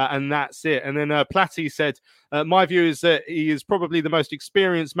 And that's it. And then Platty said, my view is that he is probably the most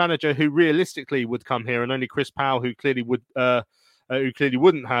experienced manager who realistically would come here, and only Chris Powell, who clearly wouldn't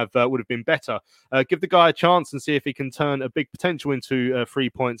have, would have been better. Give the guy a chance and see if he can turn a big potential into 3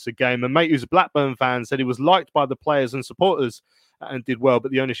 points a game. And mate, who's a Blackburn fan, said he was liked by the players and supporters and did well,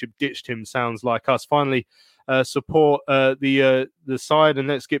 but the ownership ditched him. Sounds like us. Finally, support the side and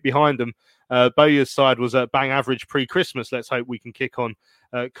let's get behind them. Bowyer's side was bang average pre-Christmas. Let's hope we can kick on.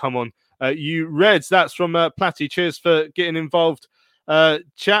 Come on, you Reds. That's from Platty. Cheers for getting involved,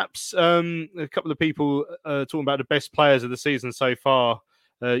 chaps. A couple of people talking about the best players of the season so far.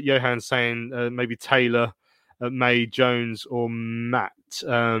 Johan saying maybe Taylor, May, Jones, or Matt.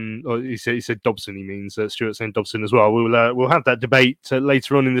 Or he said Dobson. He means Stuart saying Dobson as well. We'll have that debate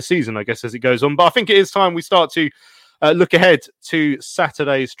later on in the season, I guess, as it goes on. But I think it is time we start to look ahead to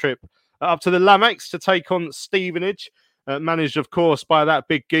Saturday's trip up to the Lamex to take on Stevenage. Managed, of course, by that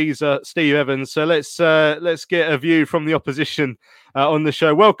big geezer, Steve Evans. So let's get a view from the opposition on the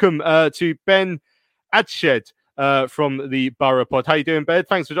show. Welcome to Ben Adshed from the Borough Pod. How you doing, Ben?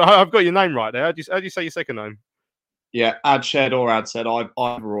 Thanks for. I've got your name right there. How do you say your second name? Yeah, Adshed or Adshed.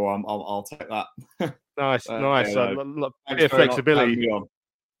 Either or. I'll take that. Nice. Yeah, bit of flexibility.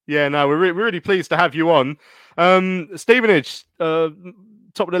 Yeah, no, we're really pleased to have you on. Stevenage, top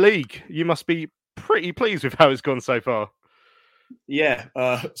of the league. You must be pretty pleased with how it's gone so far. Yeah,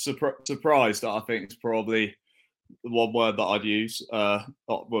 surprised. I think it's probably the one word that I'd use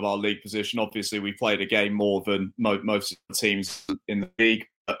with our league position. Obviously, we played a game more than most of the teams in the league.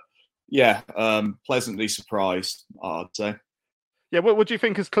 But, Yeah, pleasantly surprised, I'd say. Yeah, what do you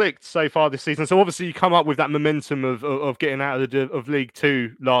think has clicked so far this season? So obviously you come up with that momentum of getting out of League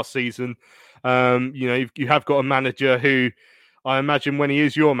Two last season. You have got a manager who, I imagine, when he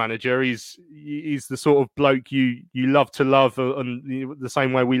is your manager, he's the sort of bloke you love to love, and the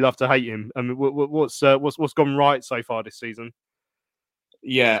same way we love to hate him. I mean, what's gone right so far this season?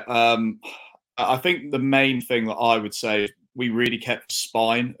 Yeah, I think the main thing that I would say is we really kept the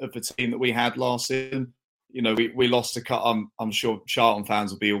spine of the team that we had last season. We lost a cut. I'm sure Charlton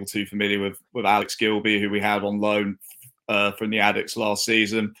fans will be all too familiar with Alex Gilby, who we had on loan from the Addicts last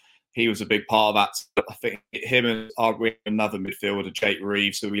season. He was a big part of that. I think him and another midfielder, Jake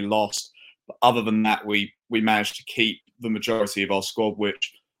Reeves, who we lost. But other than that, we managed to keep the majority of our squad,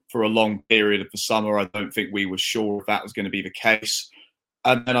 which for a long period of the summer, I don't think we were sure if that was going to be the case.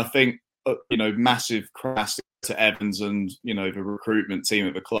 And then I think, massive credit to Evans and, the recruitment team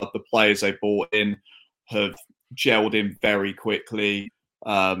at the club. The players they brought in have gelled in very quickly.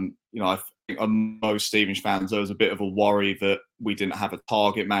 I think among most Stevenage fans, there was a bit of a worry that we didn't have a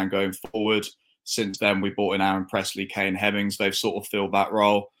target man going forward. Since then, we brought in Aaron Pressley, Kane Hemmings. They've sort of filled that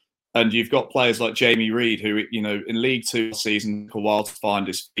role. And you've got players like Jamie Reid, who, in League Two last season, took a while to find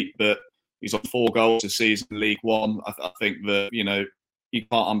his feet, but he's on 4 goals this season in League One. I think that, you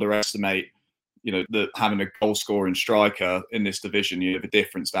can't underestimate, that having a goal-scoring striker in this division, the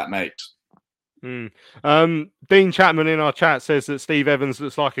difference that makes. Dean Chapman in our chat says that Steve Evans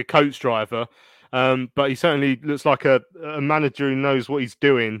looks like a coach driver, but he certainly looks like a manager who knows what he's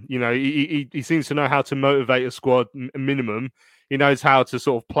doing. He seems to know how to motivate a squad minimum. He knows how to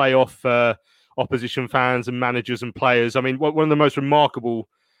sort of play off opposition fans and managers and players. I mean, one of the most remarkable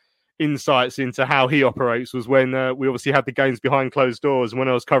insights into how he operates was when we obviously had the games behind closed doors, and when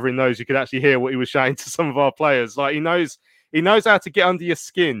I was covering those, you could actually hear what he was saying to some of our players. Like, he knows how to get under your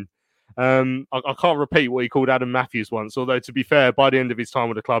skin. I can't repeat what he called Adam Matthews once, although to be fair, by the end of his time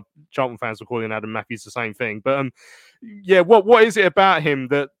with the club, Charlton fans were calling Adam Matthews the same thing. But what is it about him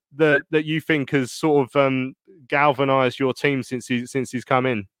that you think has sort of galvanised your team since he's come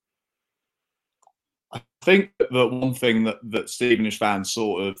in? I think that one thing that Stevenage fans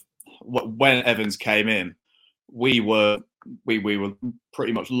sort of, when Evans came in, we were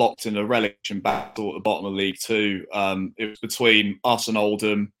pretty much locked in a relegation battle at the bottom of League Two. It was between us and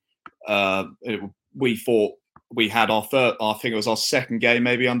Oldham. We thought we had I think it was our second game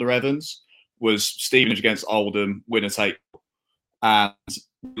maybe under Evans, was Stevenage against Oldham, winner take, and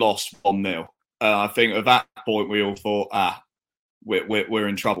lost 1-0. I think at that point we all thought, we're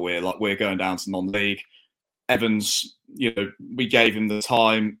in trouble here. Like, we're going down to non-league. Evans, we gave him the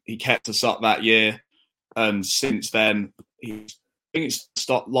time. He kept us up that year, and since then, I think it's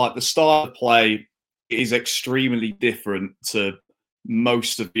the style of play is extremely different to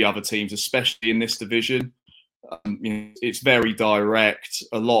most of the other teams, especially in this division. It's very direct.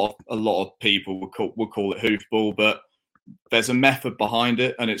 A lot of people would call it hoofball, but there's a method behind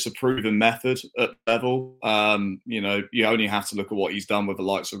it, and it's a proven method at level. You only have to look at what he's done with the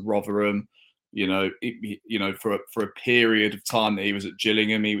likes of Rotherham. For a period of time that he was at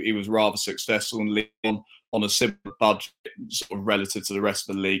Gillingham, he was rather successful in League One on a similar budget, sort of relative to the rest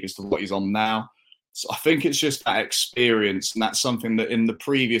of the league as to what he's on now. So I think it's just that experience, and that's something that in the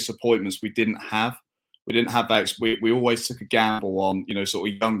previous appointments we didn't have. We didn't have that. We always took a gamble on, sort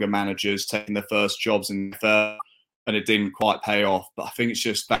of younger managers taking their first jobs in the first, and it didn't quite pay off. But I think it's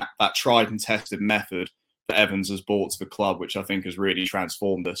just that tried and tested method that Evans has brought to the club, which I think has really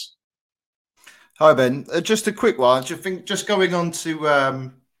transformed us. Hi, Ben. Just a quick one. Just going on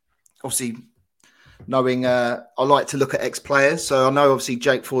to obviously knowing I like to look at ex-players. So I know obviously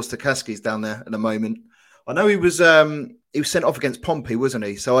Jake Forster-Caskey's down there at the moment. I know he was sent off against Pompey, wasn't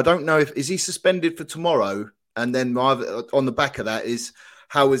he? So I don't know is he suspended for tomorrow? And then on the back of that is,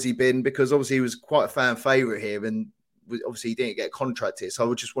 how has he been? Because obviously he was quite a fan favourite here, and obviously he didn't get a contract here. So I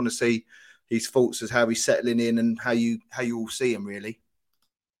would just want to see his thoughts as how he's settling in and how you all see him, really.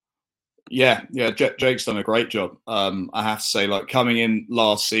 Yeah, Jake's done a great job. I have to say, like, coming in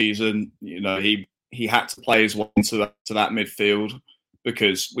last season, he had to play his way to that midfield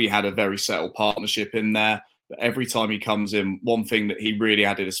because we had a very settled partnership in there. But every time he comes in, one thing that he really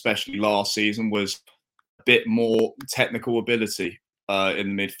added, especially last season, was a bit more technical ability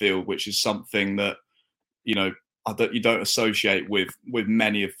in the midfield, which is something that you don't associate with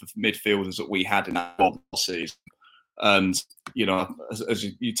many of the midfielders that we had in that last season. And as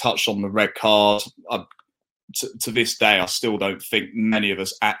you touched on the red card, to this day, I still don't think many of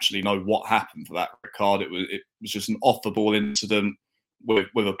us actually know what happened for that red card. It was just an off-the-ball incident with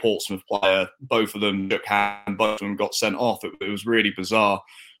a Portsmouth player. Both of them shook hands, both of them got sent off. It was really bizarre.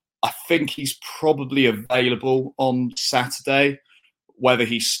 I think he's probably available on Saturday. Whether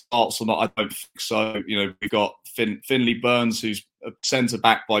he starts or not, I don't think so. We've got Finley Burns, who's a centre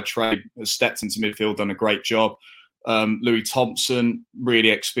back by trade, has stepped into midfield, done a great job. Louis Thompson, really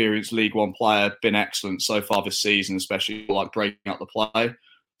experienced League One player, been excellent so far this season, especially like breaking up the play.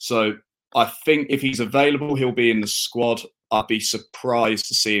 So I think if he's available, he'll be in the squad. I'd be surprised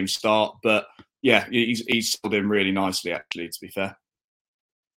to see him start, but yeah, he's sold in really nicely, actually, to be fair.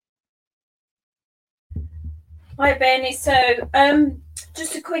 Hi Benny. So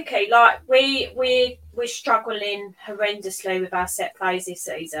just a quickie, like we're struggling horrendously with our set plays this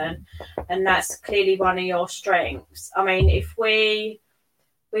season, and that's clearly one of your strengths. I mean, if we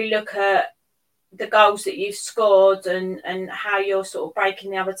look at the goals that you've scored and how you're sort of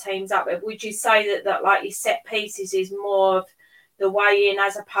breaking the other teams up, would you say that like your set pieces is more of the way in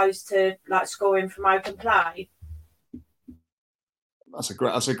as opposed to like scoring from open play?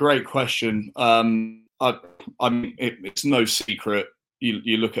 That's a great question. I mean, it's no secret.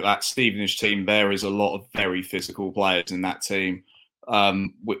 You look at that Stevenage team, there is a lot of very physical players in that team. I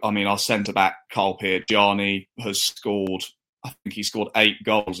mean, our centre-back, Carl Piergiani, has scored, I think he scored 8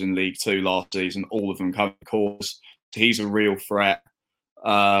 goals in League Two last season, all of them coming corners. He's a real threat.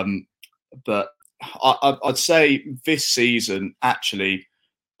 But I'd say this season, actually,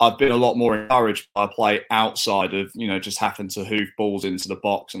 I've been a lot more encouraged by play outside of, just having to hoof balls into the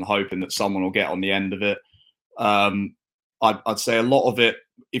box and hoping that someone will get on the end of it. I'd say a lot of it,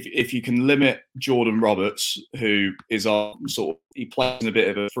 if you can limit Jordan Roberts, who is he plays in a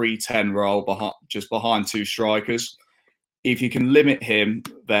bit of a 3-10 role behind 2 strikers. If you can limit him,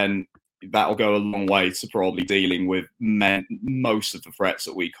 then that'll go a long way to probably dealing with most of the threats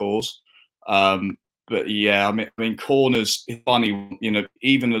that we cause. But yeah, I mean, corners, it's funny,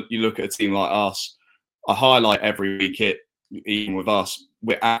 even you look at a team like us, I highlight every week even with us,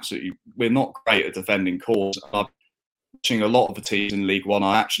 we're not great at defending corners. I'm watching a lot of the teams in League One.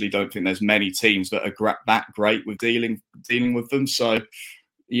 I actually don't think there's many teams that are that great with dealing with them. So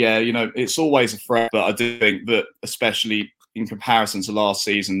yeah, it's always a threat, but I do think that especially in comparison to last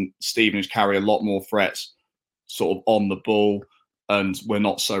season, Stevenage carry a lot more threats sort of on the ball, and we're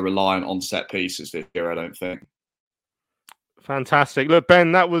not so reliant on set pieces this year, I don't think. Fantastic. Look,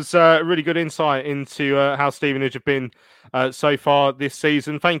 Ben, that was a really good insight into how Stevenage have been so far this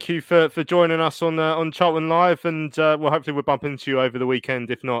season. Thank you for joining us on Charlton Live, and hopefully we'll bump into you over the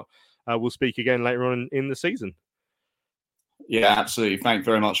weekend. If not, we'll speak again later on in the season. Yeah, absolutely. Thank you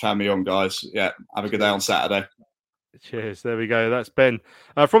very much for having me on, guys. Yeah, have a good day on Saturday. Cheers. There we go. That's Ben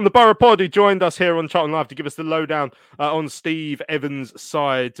from the Borough Pod, who joined us here on Charlton Live to give us the lowdown on Steve Evans'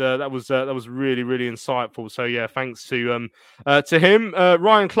 side. That was really, really insightful. So yeah, thanks to him.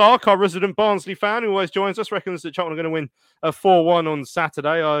 Ryan Clark, our resident Barnsley fan, who always joins us, reckons that Charlton are going to win 4-1 on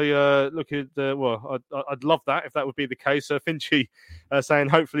Saturday. I'd love that if that would be the case. Finchy saying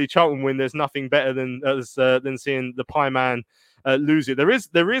hopefully Charlton win. There's nothing better than seeing the Pie Man lose it. There is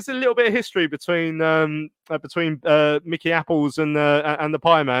a little bit of history between Mickey Apples and the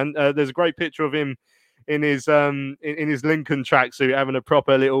Pie Man. There's a great picture of him in his Lincoln tracksuit having a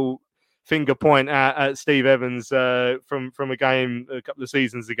proper little finger point at Steve Evans from a game a couple of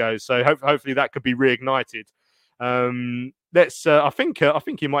seasons ago. So hopefully that could be reignited. I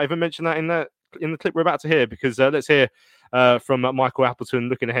think you might even mention that in the clip we're about to hear, because let's hear from Michael Appleton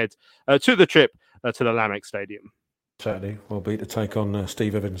looking ahead to the trip to the Lamex Stadium. Saturday will be to take on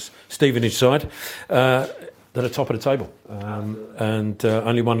Steve Evans' Stevenage side. They're at the top of the table, and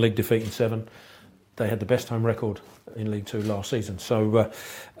only 1 league defeat in 7. They had the best home record in League Two last season. So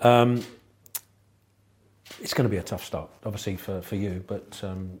it's going to be a tough start, obviously, for you, but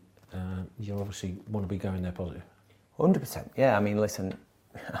you obviously want to be going there positive. 100%. Yeah, I mean, listen,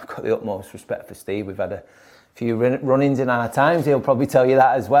 I've got the utmost respect for Steve. We've had a few run-ins in our times. He'll probably tell you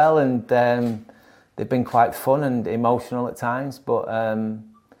that as well, and they've been quite fun and emotional at times, but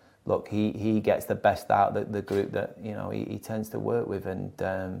look, he gets the best out of the group that he tends to work with, and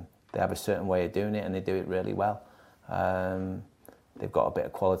they have a certain way of doing it, and they do it really well. They've got a bit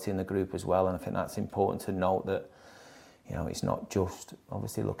of quality in the group as well, and I think that's important to note that it's not just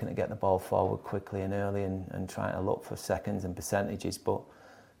obviously looking to get the ball forward quickly and early and trying to look for seconds and percentages, but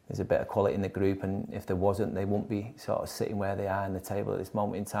there's a bit of quality in the group, and if there wasn't, they wouldn't be sort of sitting where they are in the table at this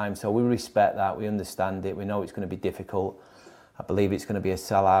moment in time. So we respect that, we understand it, we know it's going to be difficult. I believe it's going to be a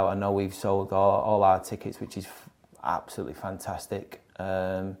sellout. I know we've sold all our tickets, which is absolutely fantastic.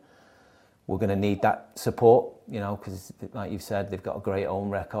 We're going to need that support, because like you've said, they've got a great home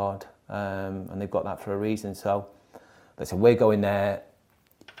record, and they've got that for a reason. So listen, we're going there.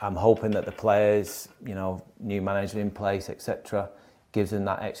 I'm hoping that the players, new manager in place, etc., gives them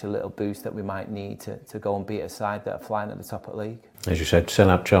that extra little boost that we might need to go and beat a side that are flying at the top of the league. As you said, sell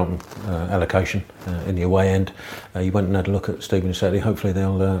out Charlton allocation in the away end. You went and had a look at Stevenage Saturday. Hopefully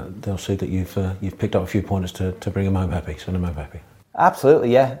they'll see that you've picked up a few pointers to bring them home happy, send them home happy.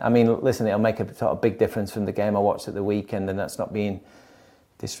 Absolutely, yeah. I mean, listen, it'll make a sort of big difference from the game I watched at the weekend, and that's not being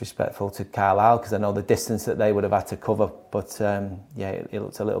disrespectful to Carlisle because I know the distance that they would have had to cover. But it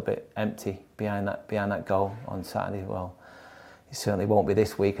looked a little bit empty behind that goal on Saturday. Well, it certainly won't be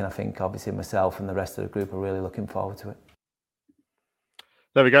this week, and I think obviously myself and the rest of the group are really looking forward to it.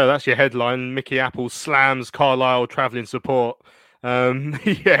 There we go. That's your headline. Mickey Apple slams Carlisle travelling support.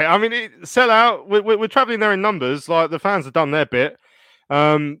 Yeah, I mean, sell out. We're travelling there in numbers. Like the fans have done their bit.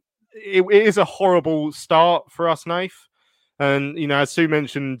 It is a horrible start for us, Nath. And as Sue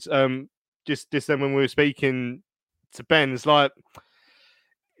mentioned, just then when we were speaking to Ben,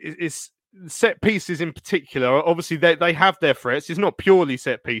 it's set pieces in particular. Obviously, they have their threats. It's not purely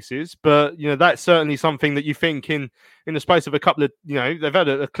set pieces, but that's certainly something that you think in the space of a couple of they've had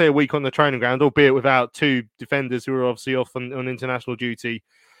a clear week on the training ground, albeit without two defenders who are obviously off on international duty.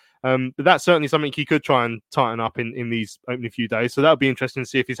 But that's certainly something he could try and tighten up in these opening few days. So that would be interesting to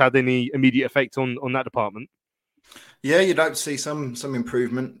see if he's had any immediate effect on that department. Yeah, you'd hope to see some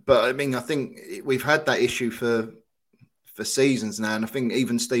improvement. But I mean, I think we've had that issue for seasons now. And I think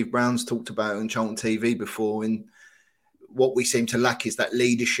even Steve Brown's talked about it on Charlton TV before. And what we seem to lack is that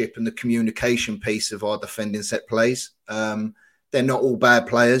leadership and the communication piece of our defending set plays. They're not all bad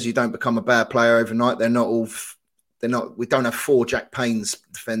players. You don't become a bad player overnight. We don't have 4 Jack Paynes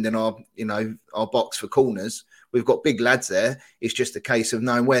defending our box for corners. We've got big lads there. It's just a case of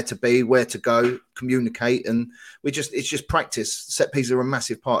knowing where to be, where to go, communicate, and it's just practice. Set pieces are a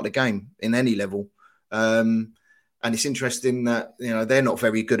massive part of the game in any level, and it's interesting that they're not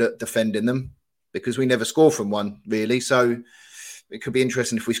very good at defending them because we never score from one really. So it could be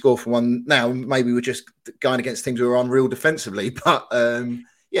interesting if we score from one now. Maybe we're just going against teams who are unreal defensively, but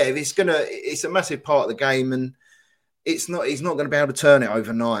it's a massive part of the game, and he's not going to be able to turn it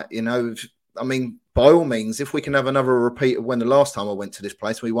overnight. I mean, by all means, if we can have another repeat of when the last time I went to this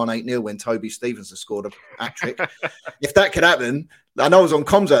place, we won 8-0 when Toby Stevenson scored a hat-trick. If that could happen, I know I was on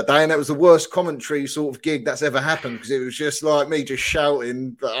comms that day, and that was the worst commentary sort of gig that's ever happened because it was just like me just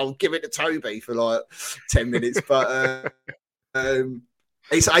shouting, I'll give it to Toby for like 10 minutes. But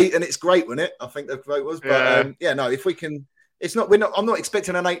it's 8 and it's great, wasn't it? I think the vote was. But if we can, it's not. I'm not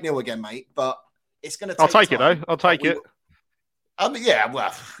expecting an 8-0 again, mate. But it's going to. I'll take it though. I'll take it. I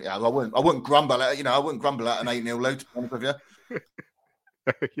wouldn't grumble at I wouldn't grumble at an 8-0 lead, to be honest with you.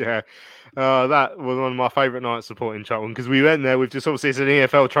 Yeah, that was one of my favourite nights supporting Charlton because we went there with just obviously it's an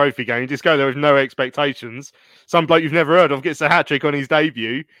EFL trophy game. You just go there with no expectations. Some bloke you've never heard of gets a hat trick on his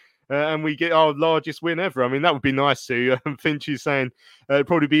debut, and we get our largest win ever. I mean, that would be nice too. Finch is saying it'd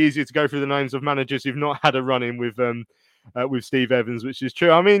probably be easier to go through the names of managers who've not had a run in with Steve Evans, which is true.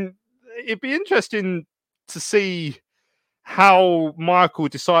 I mean, it'd be interesting to see how Michael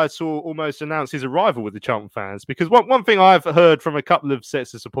decides to almost announce his arrival with the Charlton fans. Because one thing I've heard from a couple of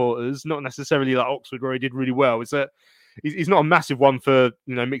sets of supporters, not necessarily like Oxford where he did really well, is that he's not a massive one for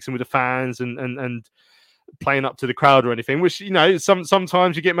mixing with the fans and playing up to the crowd or anything, which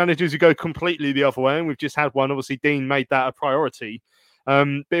sometimes you get managers who go completely the other way, and we've just had one. Obviously Dean made that a priority, but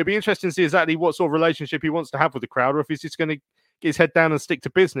it'd be interesting to see exactly what sort of relationship he wants to have with the crowd, or if he's just going to get his head down and stick to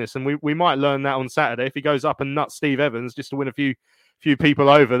business. And we might learn that on Saturday. If he goes up and nuts Steve Evans just to win a few people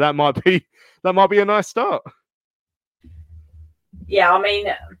over, that might be a nice start. Yeah, I mean,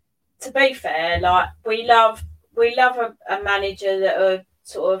 to be fair, like we love a manager that will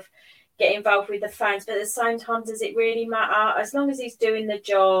sort of get involved with the fans, but at the same time, does it really matter? As long as he's doing the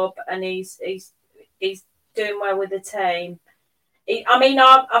job and he's doing well with the team.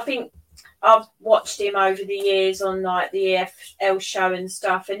 I think I've watched him over the years on like the EFL show and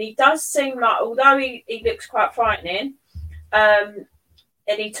stuff, and he does seem like, although he looks quite frightening, and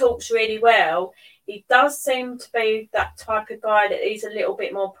he talks really well, he does seem to be that type of guy that he's a little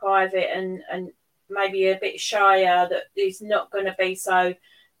bit more private and maybe a bit shyer, that he's not going to be so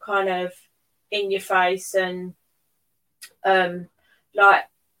kind of in your face and like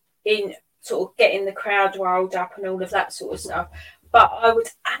in sort of getting the crowd rolled up and all of that sort of stuff. But I would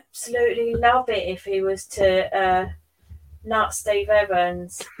absolutely love it if he was to nut Steve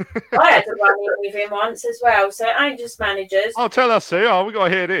Evans. I had to run in with him once as well, so it ain't just managers. Oh, tell us, Sue. Oh, we got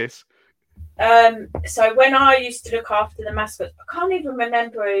to hear this. So when I used to look after the mascots, I can't even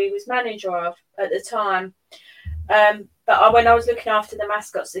remember who he was manager of at the time. But when I was looking after the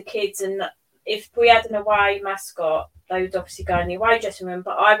mascots, the kids, and if we had an away mascot, they would obviously go in the away dressing room,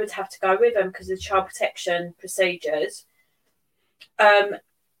 but I would have to go with them because of the child protection procedures.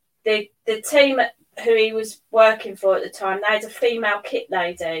 the team who he was working for at the time, they had a female kit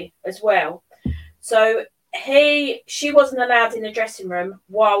lady as well. So she wasn't allowed in the dressing room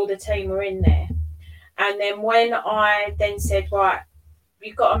while the team were in there. And then when I then said, right,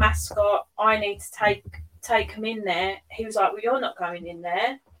 you've got a mascot, I need to take him in there, he was like, well, you're not going in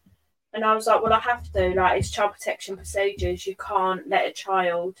there. And I was like, well, I have to. Like, it's child protection procedures. You can't let a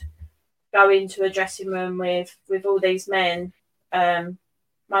child go into a dressing room with all these men,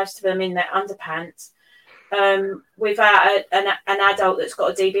 most of them in their underpants, without an adult that's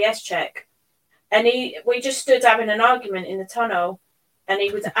got a DBS check. And we just stood having an argument in the tunnel, and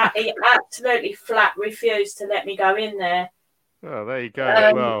he absolutely flat refused to let me go in there. Oh, there you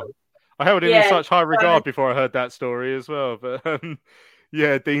go. Well, I held him in such high regard before I heard that story as well. But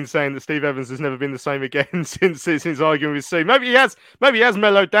yeah, Dean saying that Steve Evans has never been the same again since arguing with Steve. Maybe he has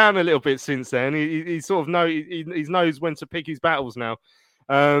mellowed down a little bit since then. He sort of he knows when to pick his battles now.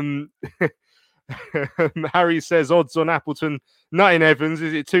 Harry says odds on Appleton nutting Evans.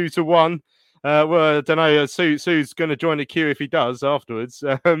 Is it 2-1? Well, I don't know. Sue's going to join the queue if he does afterwards.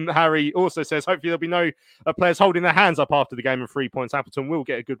 Harry also says hopefully there'll be no players holding their hands up after the game and 3 points. Appleton will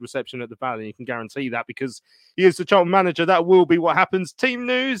get a good reception at the Valley. You can guarantee that because he is the Charlton manager. That will be what happens. Team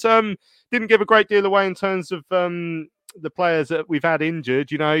news didn't give a great deal away in terms of the players that we've had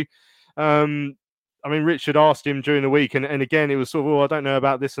injured. You know, I mean, Richard asked him during the week, and again, it was sort of, I don't know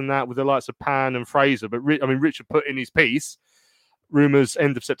about this and that with the likes of Pan and Fraser, but Richard put in his piece. Rumours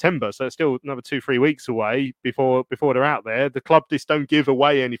end of September, so it's still another 2-3 weeks away before they're out there. The club just don't give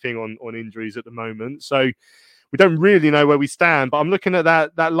away anything on injuries at the moment, so we don't really know where we stand. But I'm looking at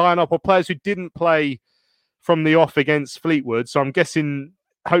that lineup of players who didn't play from the off against Fleetwood, so I'm guessing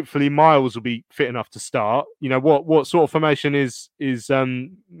hopefully Miles will be fit enough to start. You know, what sort of formation is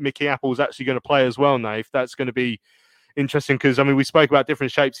Mickey Apples actually going to play as well, Nath? That's going to be interesting because we spoke about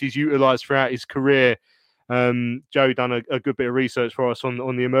different shapes he's utilised throughout his career. Joe done a good bit of research for us on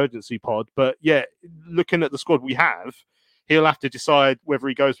the emergency pod, but yeah, looking at the squad we have, he'll have to decide whether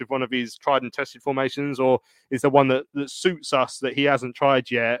he goes with one of his tried and tested formations or is there one that suits us that he hasn't tried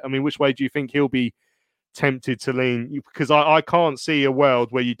yet. Which way do you think he'll be tempted to lean? Because I can't see a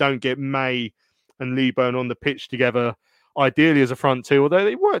world where you don't get May and Leeburn on the pitch together, ideally as a front two, although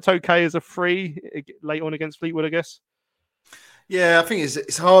they worked okay as a free late on against Fleetwood, I guess. Yeah, I think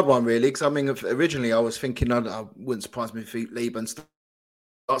it's a hard one, really, because originally I was thinking I wouldn't surprise me if Leeburn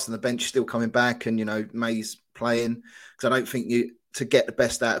starts on the bench, still coming back, and May's playing. Because I don't think to get the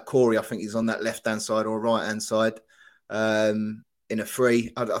best out of Corey, I think he's on that left hand side or right hand side in a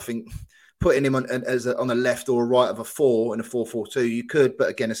free. I think putting him on the left or right of a 4 in a 4-4-2, you could, but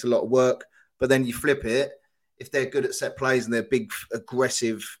again, it's a lot of work. But then you flip it, if they're good at set plays and they're big,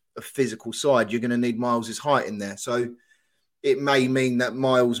 aggressive, physical side, you're going to need Miles's height in there. So it may mean that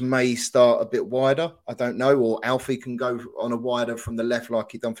Miles may start a bit wider. I don't know. Or Alfie can go on a wider from the left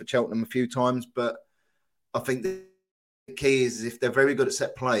like he done for Cheltenham a few times. But I think the key is if they're very good at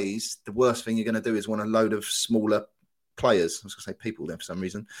set plays, the worst thing you're going to do is want a load of smaller players. I was going to say people there for some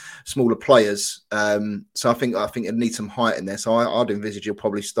reason. Smaller players. So I think it needs some height in there. So I'd envisage you'll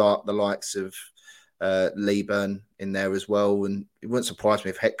probably start the likes of Leeburn in there as well. And it wouldn't surprise me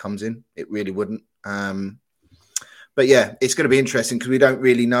if Heck comes in. It really wouldn't. But yeah, it's going to be interesting because we don't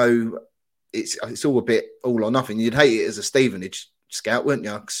really know. It's all a bit all or nothing. You'd hate it as a Stevenage scout, wouldn't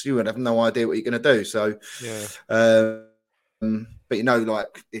you? Because you would have no idea what you're going to do. So, yeah. But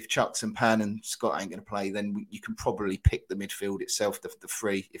like if Chucks and Pan and Scott ain't going to play, then you can probably pick the midfield itself, the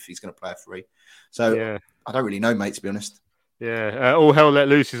free, if he's going to play a free. So yeah. I don't really know, mate, to be honest. Yeah, all hell let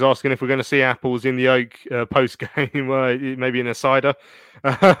loose is asking if we're going to see Apples in the Oak post game, maybe in a cider.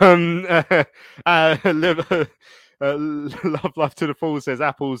 Love to the Fool says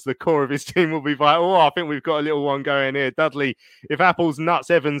Apples, the core of his team will be vital. Oh, I think we've got a little one going here. Dudley, if Apples nuts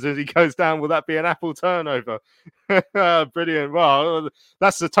Evans as he goes down, will that be an Apple turnover? Brilliant. Well,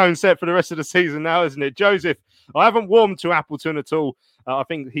 that's the tone set for the rest of the season now, isn't it? Joseph, I haven't warmed to Appleton at all. I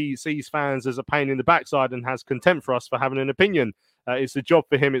think he sees fans as a pain in the backside and has contempt for us for having an opinion. It's a job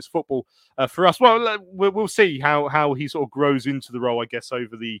for him. It's football for us. Well, we'll see how he sort of grows into the role, I guess,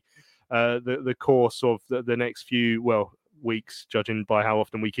 over the course of the next few weeks, judging by how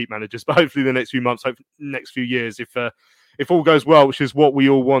often we keep managers, but hopefully the next few months, next few years, if all goes well, which is what we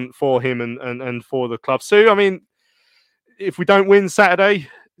all want for him and for the club. So, if we don't win Saturday,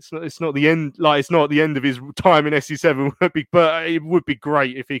 it's not the end. Like it's not the end of his time in SC7, but it would be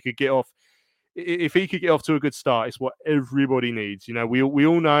great if he could get off. If he could get off to a good start, it's what everybody needs. We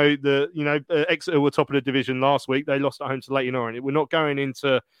all know that Exeter were top of the division last week. They lost at home to Leyton Orient. We're not going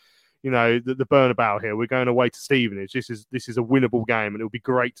into the Bernabeu here. We're going away to Stevenage. This is a winnable game, and it'll be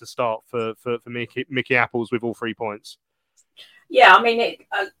great to start for Mickey Apples with all 3 points. Yeah, I mean,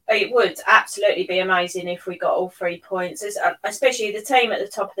 it would absolutely be amazing if we got all 3 points, especially the team at the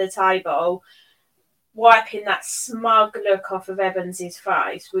top of the table. Wiping that smug look off of Evans's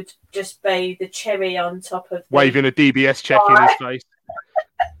face would just be the cherry on top of waving a DBS check in his face.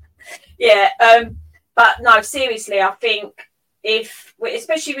 Yeah, but no, seriously, I think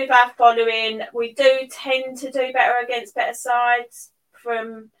especially with our following, we do tend to do better against better sides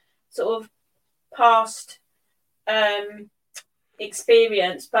from sort of past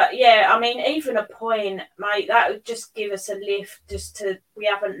experience. But yeah, I mean, even a point, mate, that would just give us a lift. We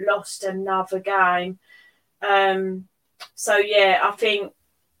haven't lost another game. So yeah, I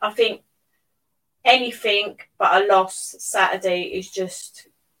think anything but a loss Saturday is just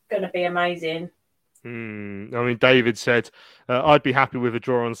going to be amazing. I mean, David said, I'd be happy with a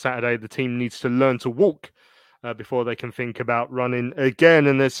draw on Saturday. The team needs to learn to walk before they can think about running again.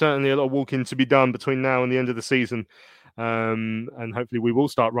 And there's certainly a lot of walking to be done between now and the end of the season. And hopefully we will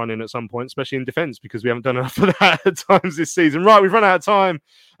start running at some point, especially in defence, because we haven't done enough of that at times this season. Right, we've run out of time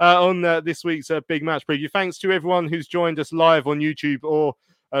on this week's big match preview. Thanks to everyone who's joined us live on YouTube or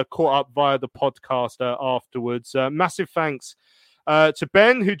caught up via the podcast afterwards. Massive thanks to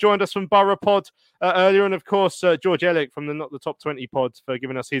Ben, who joined us from Borough Pod earlier, and of course George Ellick from the Not the Top 20 Pod for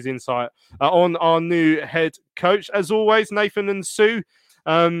giving us his insight on our new head coach. As always, Nathan and Sue,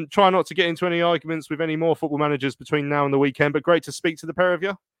 try not to get into any arguments with any more football managers between now and the weekend, but great to speak to the pair of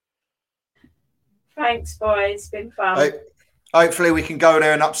you. Thanks, boys. It's been fun. Hopefully we can go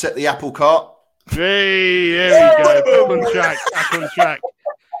there and upset the apple cart. Hey, there we go. Back on track.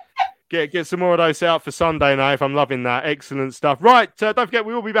 Get some more of those out for Sunday now. If I'm loving that. Excellent stuff. Right, don't forget,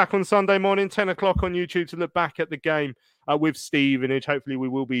 we will be back on Sunday morning, 10 o'clock on YouTube, to look back at the game with Stevenage. Hopefully we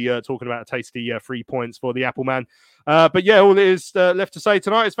will be talking about a tasty 3 points for the Apple Man. But yeah, all it is left to say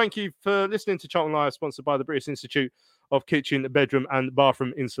tonight is thank you for listening to Charlton Live, sponsored by the British Institute of Kitchen, Bedroom and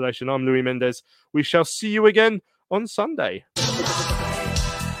Bathroom Installation. I'm Louis Mendez. We shall see you again on Sunday.